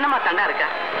லட்சணமா தாண்டா இருக்கா.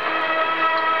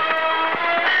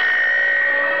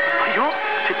 ஐயோ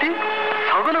சித்தி,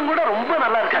 சகுனம் கூட ரொம்ப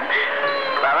நல்லா இருக்கா.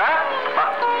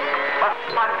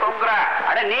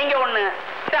 அட நீங்க ஒண்ணு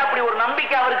அப்படி ஒரு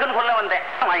நம்பிக்கை அவருக்குன்னு சொல்ல வந்தேன்.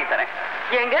 வாங்கி தரேன்.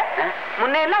 ஏங்க,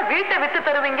 முன்னையெல்லாம் வீட்டை வித்து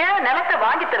தருவீங்க, நிலத்தை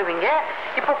வாங்கி தருவீங்க,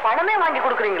 இப்ப பணமே வாங்கி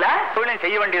கொடுக்குறீங்களா? தொழிலையும்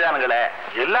செய்ய வேண்டியதானுங்களே.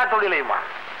 எல்லா தொழிலையுமா?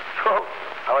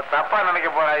 அவ தப்பா நினைக்க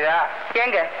போறாயா?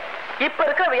 ஏங்க, இப்ப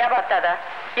இருக்கிற வியாபாரத்தாதா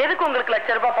எதுக்கு உங்களுக்கு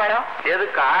 ₹1,00,000 பணம்?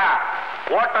 எதுக்கா?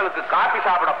 ஹோட்டலுக்கு காபி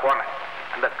சாப்பிட போனேன்.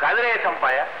 அந்த கதிரேசம்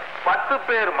பைய 10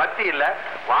 பேர் மத்தியில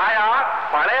வாயா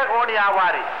பழைய கோடி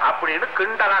வியாபாரி அப்படின்னு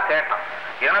கிண்டலா கேட்டான்.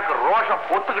 எனக்கு ரோஷம்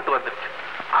பொத்துக்கிட்டு வந்துருச்சு.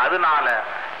 அதனால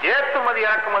ஏற்றுமதி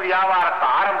இறக்குமதி வியாபாரத்தை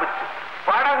ஆரம்பிச்சு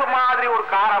படகு மாதிரி ஒரு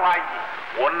காரை வாங்கி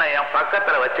உன்னை என்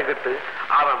பக்கத்துல வச்சுக்கிட்டு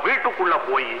அவன் வீட்டுக்குள்ள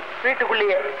போய்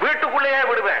வீட்டுக்குள்ளேயே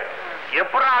விடுவேன்.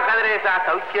 எப்படா கதிரேசா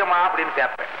சௌக்கியமா அப்படின்னு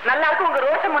கேட்பேன். நல்லா இருக்கு உங்க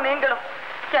ரோஷமும் நீங்களும்.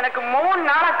 எனக்கு 3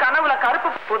 நாளா கனவுல கருப்பு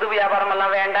புது வியாபாரம்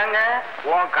எல்லாம் வேண்டாங்க.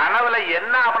 உன் கனவுல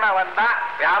என்ன அவனா வந்தா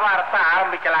வியாபாரத்தை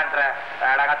ஆரம்பிக்கலான்ற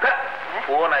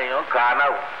போனையும்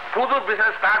கனவு புது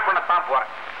பிசினஸ் ஸ்டார்ட் பண்ணத்தான்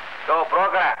போறேன்.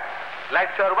 புரோக்கர்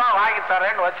 ₹1,00,000 வாங்கி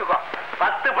தரேன்னு வச்சுக்கோ.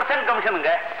 10%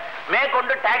 கமிஷனுங்க.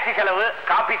 மேற்கொண்டு டாக்ஸி செலவு,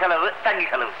 காபி செலவு, தண்ணி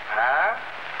செலவு.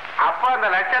 அப்ப அந்த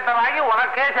லட்சத்தை வாங்கி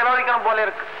உனக்கே செலவழிக்கணும் போல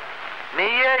இருக்கு.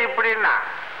 நீயே இப்படின்னா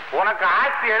உனக்கு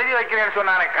ஆட்சி எழுதி வைக்கிறேன்னு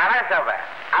சொன்னானே கணேசவ,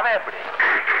 அவன் எப்படி?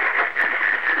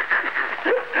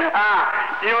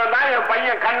 இவன் தான் என்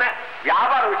பையன் கண்ண.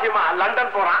 வியாபார விஷயமா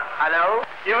லண்டன் போறான். அதாவது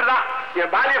இவர்தான்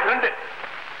என் பாலிய ஃப்ரெண்டு.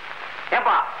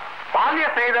 ஏப்பா பாலிய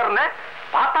செய்தர்னு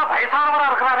பார்த்தா வயசானவரா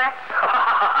இருக்கிறாரே.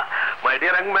 மை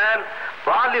டியர் யங் மேன்,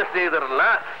 பாலிய ஸ்நேகிதர்ல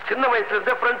சின்ன வயசுல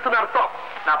இருந்தே ஃப்ரெண்ட்ஸ்னு அர்த்தம்.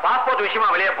 நான் பாஸ்போர்ட் விஷயமா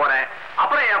வெளியே போறேன்.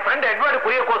 அப்புறம் என் ஃப்ரெண்ட் எட்வர்டு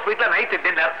குரியர் கோர்ஸ் வீட்ல நைட்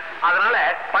டின்னர். அதனால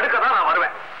படுக்க தான் நான்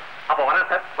வருவேன். அப்ப வரேன்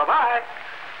சார். பாய்.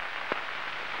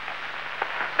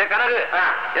 கனகு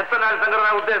எத்தனை நாள்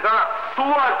தங்குறதா உத்தேசம்? 2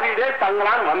 or 3 days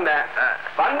தங்கலான்னு வந்தேன்.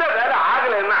 வந்த வேலை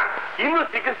ஆகலைன்னா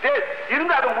இன்னும் 6 days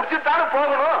இருந்து அதை முடிச்சுட்டாலும்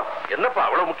போகணும். என்னப்பா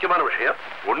அவ்வளவு முக்கியமான விஷயம்?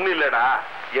 ஒண்ணு இல்லடா,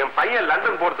 என் பையன்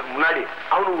லண்டன் போறதுக்கு முன்னாடி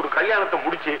அவனுக்கு ஒரு கல்யாணத்தை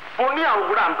முடிச்சு பொண்ணு அவங்க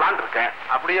கூட அனுப்பலான் இருக்கேன்.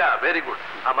 அப்படியா? Very good.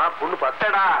 ஆமா, பொண்ணு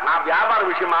பார்த்தடா. நான் வியாபார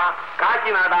விஷயமா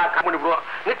காக்கி நாடா கம்பெனி போடுவோம்.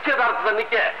 நிச்சயதார்த்தத்தை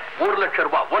நிக்க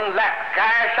 ₹1,00,000 1 lakh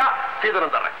கேஷா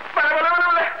சீதனம் தரேன்.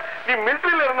 நீ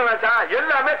மிலிட்டரியில இருந்தாச்சா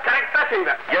எல்லாமே கரெக்டா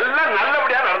செய்வேன். எல்லாம்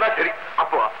நல்லபடியா நடந்தா சரி.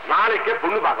 அப்போ நாளைக்கே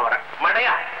பொண்ணு பார்க்க வரேன்.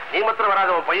 மடையா, நீ மாத்திரம்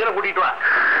வராத, உன் பையனை கூட்டிட்டு வா.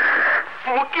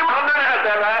 முக்கியமான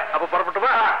தேவை. அப்ப புறப்பட்டு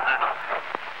வா.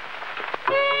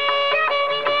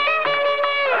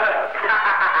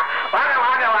 வாங்க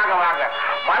வாங்க வாங்க வாங்க.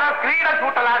 மலர் கிரீட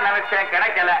சூட்டலாம் நினைச்சேன்,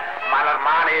 கிடைக்கல. மலர்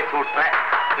மாலையை சூட்டுறேன்.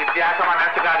 வித்தியாசமா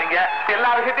நினைச்சுக்காதீங்க.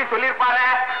 எல்லா விஷயத்தையும் சொல்லிருப்பாரு.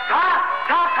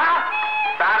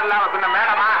 சார் இல்லாம பின்ன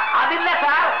மேடமா? அது இல்ல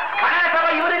சார்,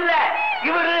 கணேசவா இவரு இல்ல,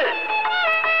 இவரு.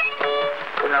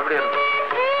 அப்படி இருக்கு.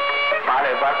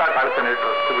 மாலையை பார்த்தா கழுத்து நிட்டு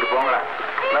இப்படி போங்களா.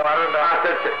 நான் வரேன்டா.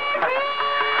 சரி சரி.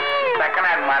 Second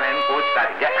hand மாலைன்னு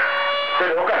கோச்சுக்காதீங்க.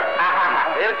 சரி ஓகே.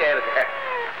 இருக்கு.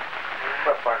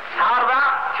 சார் தான்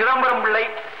சிதம்பரம் பிள்ளை,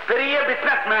 பெரிய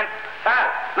பிசினஸ் மேன். சார்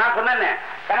நான் சொன்னேன்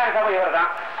கனகசபை இவர்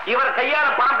தான். இவர் கையால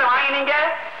பணத்தை வாங்கினீங்க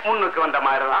முன்னுக்கு வந்த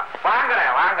மாதிரி தான்.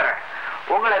 வாங்குறேன்.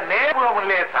 உங்களை நேபுரம்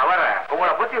இல்லையே தவிர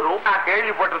உங்களை பத்தி ரொம்ப நான்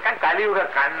கேள்விப்பட்டிருக்கேன். கலியுக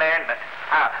கண்ணேன்னு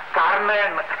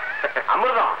கண்ணேன்னு.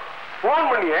 அமிர்தம் போன்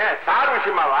பண்ணியே சார்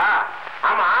விஷயமாவா?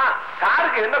 ஆமா,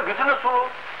 சாருக்கு என்ன பிசினஸ்?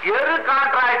 எரு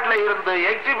கான்ட்ராக்ட்ல இருந்து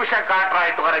எக்ஸிபிஷன்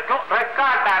கான்ட்ராக்ட் வரைக்கும்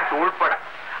ரெக்கார்ட் டான்ஸ் உள்பட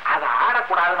அதை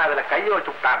ஆடக்கூடாதுன்னு அதுல கைய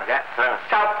வச்சு விட்டானுங்க.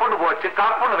 சப்புன்னு போச்சு.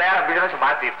 கப்புன்னு வேற பிசினஸ்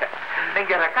மாத்திட்டேன்.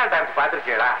 நீங்க ரெக்கார்ட் டான்ஸ்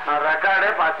பாத்திருக்கீங்களா? நான்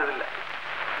ரெக்கார்டே பார்த்தது இல்ல.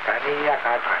 தனியா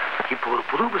காட்டுறேன். இப்ப ஒரு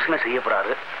புது பிசினஸ் செய்ய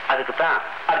போறாரு. அதுக்கு தான்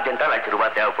அர்ஜென்டா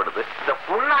 ₹1,00,000 தேவைப்படுது. இந்த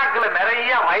புண்ணாக்குல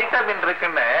நிறைய வைட்டமின்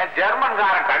இருக்குன்னு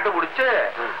ஜெர்மன்காரன் கண்டுபிடிச்சு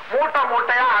மூட்டை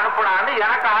மூட்டையா அனுப்புனான்னு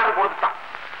எனக்கு ஆர்டர் கொடுத்தான்.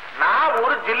 நான்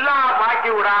ஒரு ஜில்லா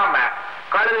பாக்கி விடாம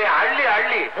கழுதை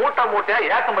அள்ளி மூட்டை மூட்டையா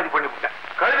ஏற்றுமதி பண்ணி விட்டேன்.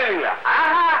 கழுதைங்களா?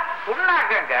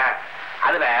 புண்ணாக்குங்க.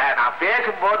 அதுல நான்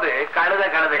பேசும்போது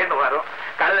கழுதைன்னு வரும்.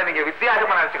 கழுதை நீங்க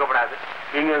வித்தியாசமா நினைச்சுக்க கூடாது.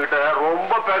 நீங்க கிட்ட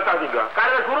ரொம்ப பேசாதீங்க.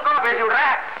 கழுதை சுருக்கமா பேசி விடுற.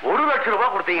 1 லட்சம்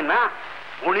ரூபாய் கொடுத்தீங்கன்னா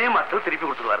உனே மட்டும் திருப்பி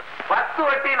கொடுத்துருவாரு. 10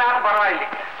 வட்டினாலும்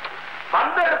பரவாயில்லைங்க.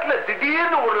 வந்த இடத்துல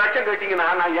திடீர்னு 1 லட்சம் கேட்டீங்கன்னா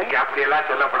நான் எங்க அப்படி எல்லாம்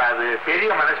சொல்லப்படாது. பெரிய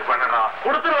மனசு பண்ணணும்.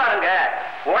 கொடுத்துருவாருங்க.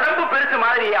 உடம்பு பெருசு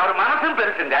மாதிரி அவர் மனசும்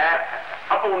பெருசுங்க.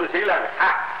 அப்ப ஒண்ணு செய்யலாங்க.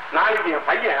 நாளைக்கு என்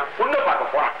பையன் பொண்ணை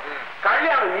பார்க்க போறான்.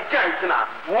 கல்யாணம் நிச்சயம் ஆயிடுச்சுன்னா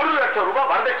 1 லட்சம் ரூபாய்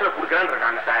வரதட்சணை கொடுக்குறேன்னு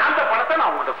இருக்காங்க. அந்த பணத்தை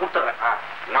நான் உங்கள்கிட்ட கொடுத்துறேன்.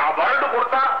 நான் வருடு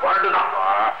கொடுத்தா வருடுதான்.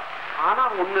 ஆனா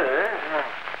ஒண்ணு,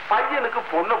 பையனுக்கு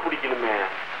பொண்ணை பிடிக்கணுமே.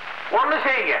 ஒண்ணு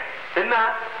செய்யுங்க. என்ன?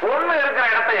 பொண்ணு இருக்கிற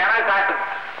இடத்த எனக்கு காட்டுங்க.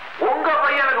 உங்க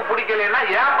பையனுக்கு பிடிக்கலன்னா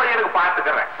என் பையனுக்கு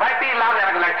பாத்துக்கிறேன். வட்டி இல்லாம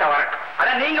எனக்கு லட்சம் வரட்டும். அட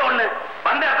நீங்க ஒண்ணு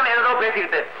வந்த இடத்துல ஏதோ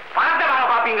பேசிக்கிட்டு பணத்தை வாங்க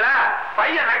பாப்பீங்களா?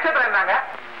 பையன் நட்சத்திரம் என்னங்க?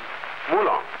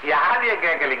 மூலம். யாரைய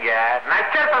கேட்கலீங்க,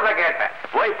 நட்சத்திரத்தை கேட்டேன்.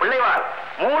 ஓய் பிள்ளைவாள்,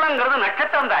 மூலங்கிறது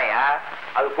நட்சத்திரம் தாயா.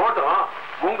 அது போட்டோம்.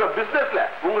 உங்க பிசினஸ்ல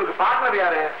உங்களுக்கு பார்ட்னர்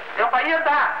யாரு? என் பையன்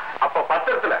தான். அப்ப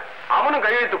பத்திரத்துல அவனும்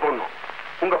கையெழுத்து போடணும்.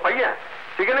 உங்க பையன்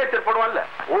சிக்னேச்சர் போடுவான்ல.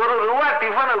 ₹1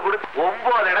 டிஃபனுக்கு கொடுத்து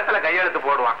 9 இடத்துல கையெழுத்து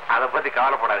போடுவான். அதை பத்தி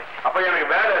கவலைப்படாது. அப்ப எனக்கு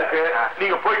வேலை இருக்கு.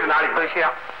 நீங்க போயிட்டு நாளைக்கு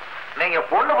விஷயம். நீங்க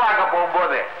பொண்ணு பார்க்க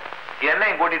போகும்போது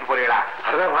என்னையும் கூட்டிட்டு போறீங்களா?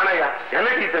 அதான் வேணாயா, என்ன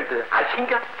டீசன்ட்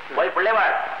அசிங்க. ஓய்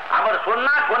பிள்ளைவாள், அவர்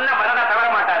சொன்னா சொன்ன வரத தவற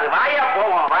மாட்டாரு. வாயா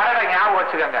போவோம். வரட ஞாபகம்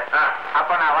வச்சுக்கோங்க.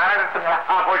 அப்ப நான் வரட்டுங்களா?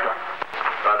 போயிட்டு வா.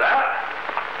 ராதா,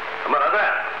 அம்மா ராதா,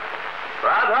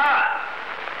 ராதா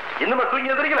இன்னுமா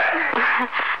தூங்கி எந்திரிக்கல?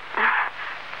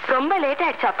 ரொம்ப லேட்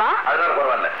ஆயிடுச்சாப்பா? அதனால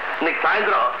பரவாயில்ல. இன்னைக்கு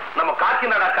சாயந்தரம் நம்ம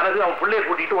காக்கிநாடா கனகு அவன் பிள்ளைய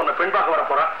கூட்டிட்டு உன்னை பெண் பார்க்க வர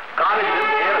போறான். காலேஜ்ல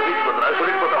நேர வீட்டுக்கு வந்துடுறாரு.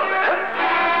 சொல்லிட்டு போதான் வந்தேன்.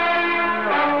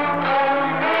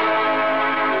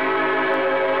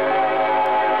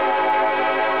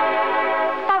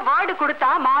 வார்டு கொடுத்தா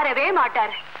மாறவே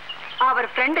மாட்டாரு. அவர்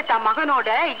ஃப்ரெண்டு தன் மகனோட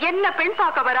என்ன பெண்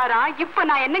பார்க்க வராரா? இப்ப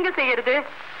நான் என்னங்க செய்யறது?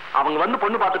 அவங்க வந்து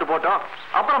பொண்ணு பார்த்துட்டு போட்டோம்.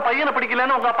 அப்புறம் பையனை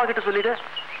பிடிக்கலன்னு உங்க அப்பா கிட்ட சொல்லிடு.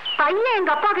 பையன்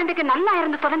எங்க அப்பா கண்டுக்கு நல்லா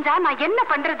இருந்து தொலைஞ்சா நான் என்ன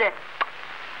பண்றது?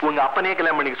 உங்க அப்பனே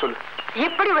கல்யாணம் பண்ணிக்க சொல்லு.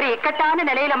 இப்படி ஒரு இக்கட்டான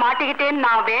நிலையில மாட்டிக்கிட்டேன்னு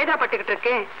நான் வேதப்பட்டுக்கிட்டு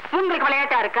இருக்கேன். உங்களுக்கு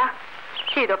விளையாட்டா இருக்கா?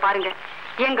 இதோ பாருங்க,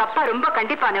 எங்க அப்பா ரொம்ப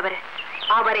கண்டிப்பானவர்.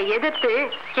 அவரை எதிர்த்து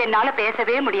என்னால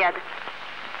பேசவே முடியாது.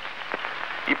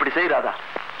 இப்படி செய்யறாதா?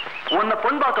 உன்னை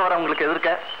பொன் பார்க்க வரவங்களுக்கு எதிர்க்க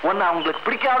உன்னை அவங்களுக்கு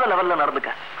பிடிக்காத லெவல்ல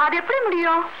நடந்துக்க. அது எப்படி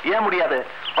முடியும்? ஏன் முடியாது?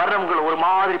 வர்றவங்களை ஒரு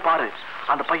மாதிரி பாரு.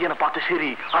 அந்த பையனை பார்த்து சரி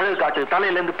அழகு காட்டு,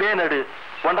 தலையில இருந்து பேன் எடு,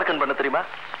 ஒன்றக்கண் பண்ண தெரியுமா?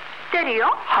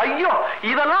 தெரியும். ஐயோ,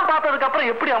 இதெல்லாம் பார்த்ததுக்கு அப்புறம்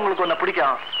எப்படி அவங்களுக்கு உன்னை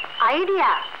பிடிக்கும்? ஐடியா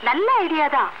நல்ல ஐடியா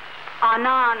தான்.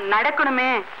 ஆனா நடக்கணுமே.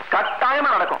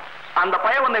 கட்டாயமா நடக்கும். அந்த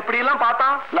பையன் உன்னை இப்படி எல்லாம் பார்த்தா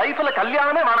லைஃப்ல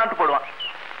கல்யாணமே வேணாட்டு போடுவான்.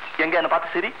 எங்க என்ன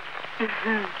பார்த்து சரி.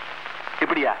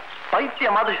 இப்படியா? பைத்திய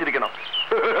மாதிரி சிரிக்கணும்.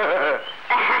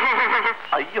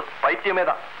 ஐயோ, பைத்தியமே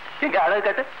தான். எங்க அழகு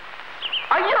காட்டு.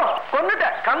 ஐயோ, கொன்னுட்ட,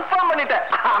 கன்ஃபார்ம் பண்ணிட்ட.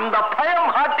 அந்த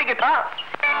பயம் மாட்டிக்கிட்டா.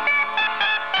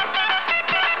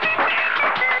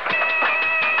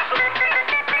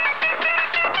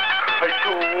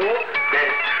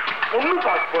 பொண்ணு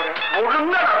பார்க்க போறேன்.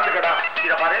 ஒழுங்கா நடந்துக்கடா.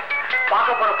 இத பாரு,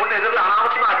 பார்க்க போற பொண்ணு எதிரில்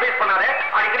அனாவசியமா அட்வைஸ் பண்ணாரு.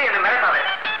 அடிக்கடி என்ன மிரட்டாரு.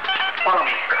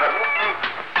 பழம்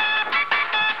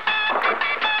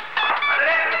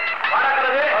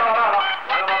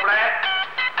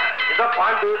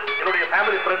பாண்டு என்னுடைய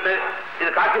ஃபேமிலி ஃப்ரெண்டு. இது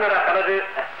காக்கிநாடா கனகு,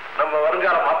 நம்ம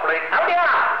வருங்கால மாப்பிள்ளை. அப்படியா?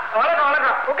 வணக்கம்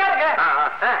வணக்கம், உட்காருங்க.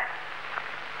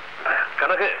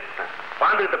 கனகு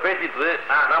பாண்டு கிட்ட பேசிட்டு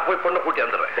நான் போய் பொண்ணை கூட்டி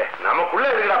வந்துடுறேன். நமக்குள்ள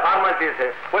இருக்கிற ஃபார்மாலிட்டிஸ்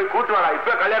போய் கூட்டு வாடா.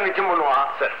 இப்ப கல்யாணம் நிச்சயம் பண்ணுவான்.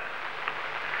 சரி.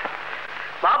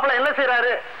 மாப்பிள்ளை என்ன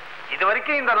செய்யறாரு? இது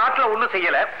வரைக்கும் இந்த நாட்டுல ஒண்ணும்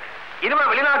செய்யல. இனிமே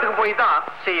வெளிநாட்டுக்கு போய் தான்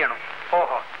செய்யணும்.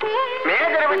 ஓஹோ,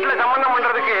 மேஜர் வீட்டுல சம்பந்தம்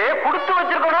பண்றதுக்கு கொடுத்து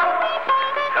வச்சிருக்கணும்.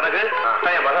 கனகு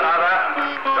என் மகன் ராதா,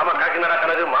 நம்ம காக்கிநாடா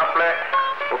கனகு மாப்பிள்ளை.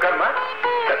 உட்காருமா.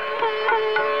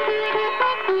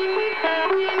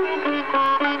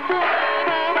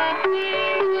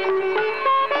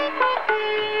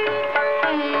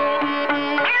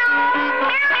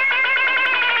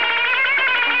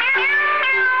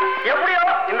 எப்படியோ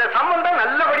இந்த சம்பந்தம்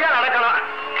நல்லபடியா நடக்கணும்.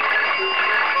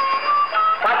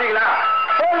 பாத்தீங்களா,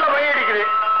 போன்ல மை அடிக்குது.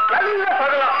 நல்ல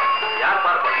சகலம். யார்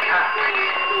பார்ப்பா?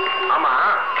 ஆமா,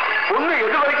 பொண்ணு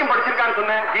எது வரைக்கும் படிச்சிருக்கான்னு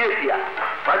சொன்னேன்? பிஎஸ்சியா?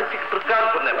 படிச்சுக்கிட்டு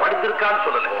இருக்கான்னு சொன்னேன், படிச்சிருக்கான்னு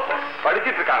சொல்லல.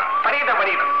 படிச்சிட்டு இருக்கான்.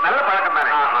 படிக்கட்டும். நல்ல பழக்கம்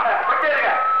தானே.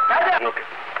 ஓகே.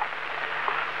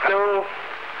 ஹலோ.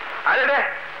 அடடே,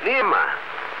 நீ அம்மா,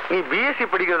 நீ பிஎஸ்சி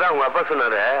படிக்கிறதா உங்க அப்பா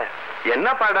சொன்னாரு. என்ன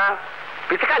பாடம்?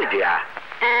 பிசிக்காலஜியா?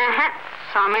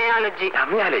 சமையாலஜி.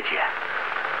 சமையாலஜியா?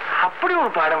 அப்படி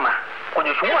ஒரு பாடமா?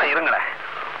 கொஞ்சம் சும்மா இருங்களேன்.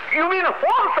 You mean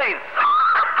home science?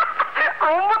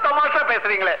 ரொம்ப தமாஷா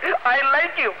பேசுறீங்களே. I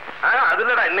like you. அது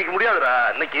இல்லடா, இன்னைக்கு முடியாதுடா.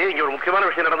 இன்னைக்கு இங்க ஒரு முக்கியமான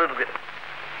விஷயம் நடந்துட்டு இருக்கு.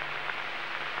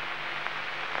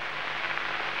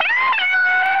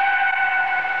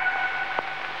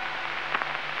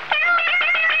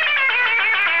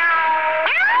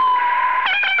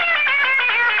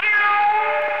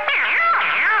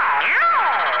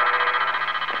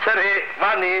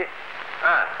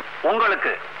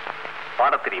 உங்களுக்கு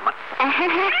பாட தெரியுமா?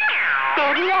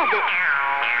 தெரியாது.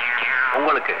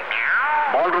 உங்களுக்கு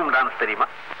பால்ரூம் டான்ஸ் தெரியுமா?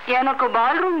 எனக்கு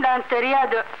பால்ரூம் டான்ஸ்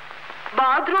தெரியாது.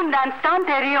 பாத்ரூம் டான்ஸ் தான்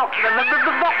தெரியும்.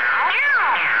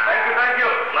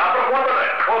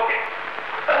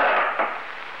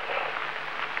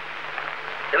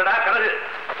 என்னடா கனகு,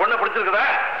 பொண்ணை பிடிச்சிருக்குதா?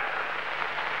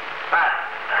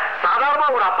 சாதாரண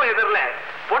ஒரு அப்பா எதிரில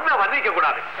பொண்ணை வர்ணிக்க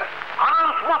கூடாது.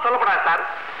 ஆனாலும் சும்மா சொல்லக்கூடாது சார்.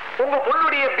 உங்க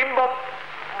பொண்ணுடைய பிம்பம்,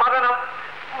 மதனம்,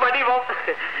 வடிவம்,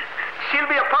 she'll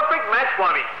be a perfect match for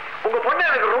me. உங்க பொண்ணு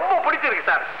எனக்கு ரொம்ப பிடிச்சிருக்கு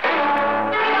சார்.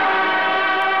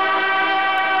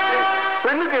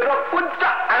 பெண்ணுக்கு ஏதோ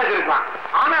கொஞ்சம் அழகு இருக்கலாம்,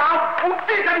 ஆனா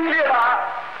புத்தி சரியில்லையா?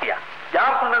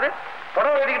 யார் சொன்னது?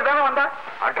 புடவை வெடிக்கிட்டு தானே வந்தா?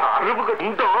 அறிவுக்கு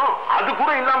துண்டம் அது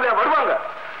கூட இல்லாமலையா வருவாங்க?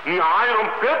 நீ 1000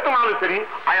 பேத்துனாலும் சரி,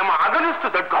 I am against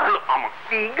that girl. ஆமா,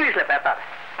 நீ இங்கிலீஷ்ல பேசாத.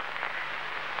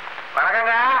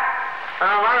 வணக்கங்க.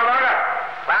 வாங்க வாங்க.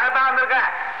 வணக்கம் வந்திருக்க.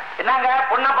 என்னங்க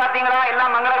பொண்ணை பாத்தீங்களா?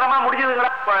 எல்லாம் மங்களகரமா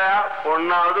முடிஞ்சதுங்களா?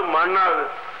 பொண்ணாவது மண்ணாவது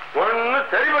ஒன்னும்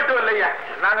சரிபட்டு இல்லையா?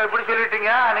 நாங்க இப்படி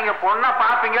சொல்லிட்டீங்க. நீங்க பொண்ணை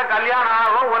பாப்பீங்க, கல்யாணம்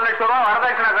ஆகும், 1 லட்சம் ரூபாய்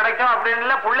வரதட்சணை கிடைக்கும்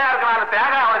அப்படின்னு பிள்ளையாருக்கு நான்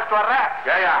தேங்காய் வச்சுட்டு வர்றேன்.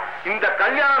 ஏயா, இந்த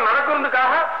கல்யாணம்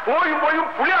நடக்கிறதுக்காக போய்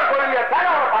புள்ளியார் கோயிலையா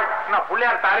தேங்காய் பார்க்க? நான்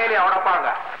பிள்ளையார் தலையிலேயே உடப்பாங்க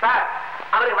சார்.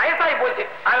 அவருக்கு வயசாகி போச்சு,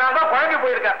 அதனாலதான் குழம்பி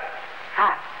போயிருக்கார்.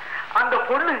 அந்த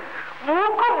பொண்ணு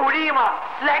மூக்கும் முடியுமா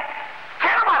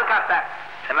லட்சணமா இருக்கா சார்.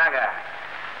 என்னங்க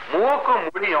மூக்கும்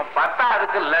முடியும்,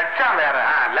 10க்கு லட்சம் வேற,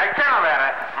 லட்சணம் வேற.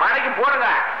 மனைக்கு போடுங்க.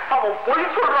 அவன் பொய்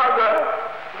சொல்றாங்க.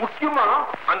 முக்கியமா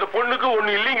அந்த பொண்ணுக்கு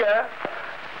ஒண்ணு இல்லைங்க.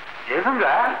 எதுங்க?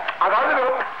 அதாவது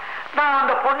நான்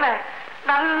அந்த பொண்ணை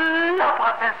நல்லா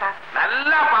பார்த்தேன் சார்.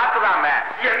 நல்லா பார்த்துதாங்க.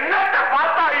 என்னத்த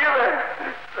பார்த்தா ஐயவே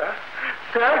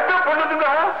கேட்ட பொண்ணுதுங்க.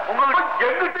 உங்களுக்கு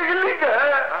எங்கிட்ட இல்லைங்க.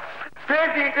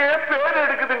 பேசிக்கிட்டே பேர்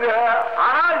எடுக்குதுங்க.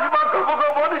 ஆனா இவன் கப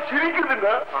கபோன்னு சிரிக்குதுங்க.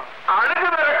 அழகு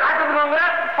வேற காட்டுதுங்க.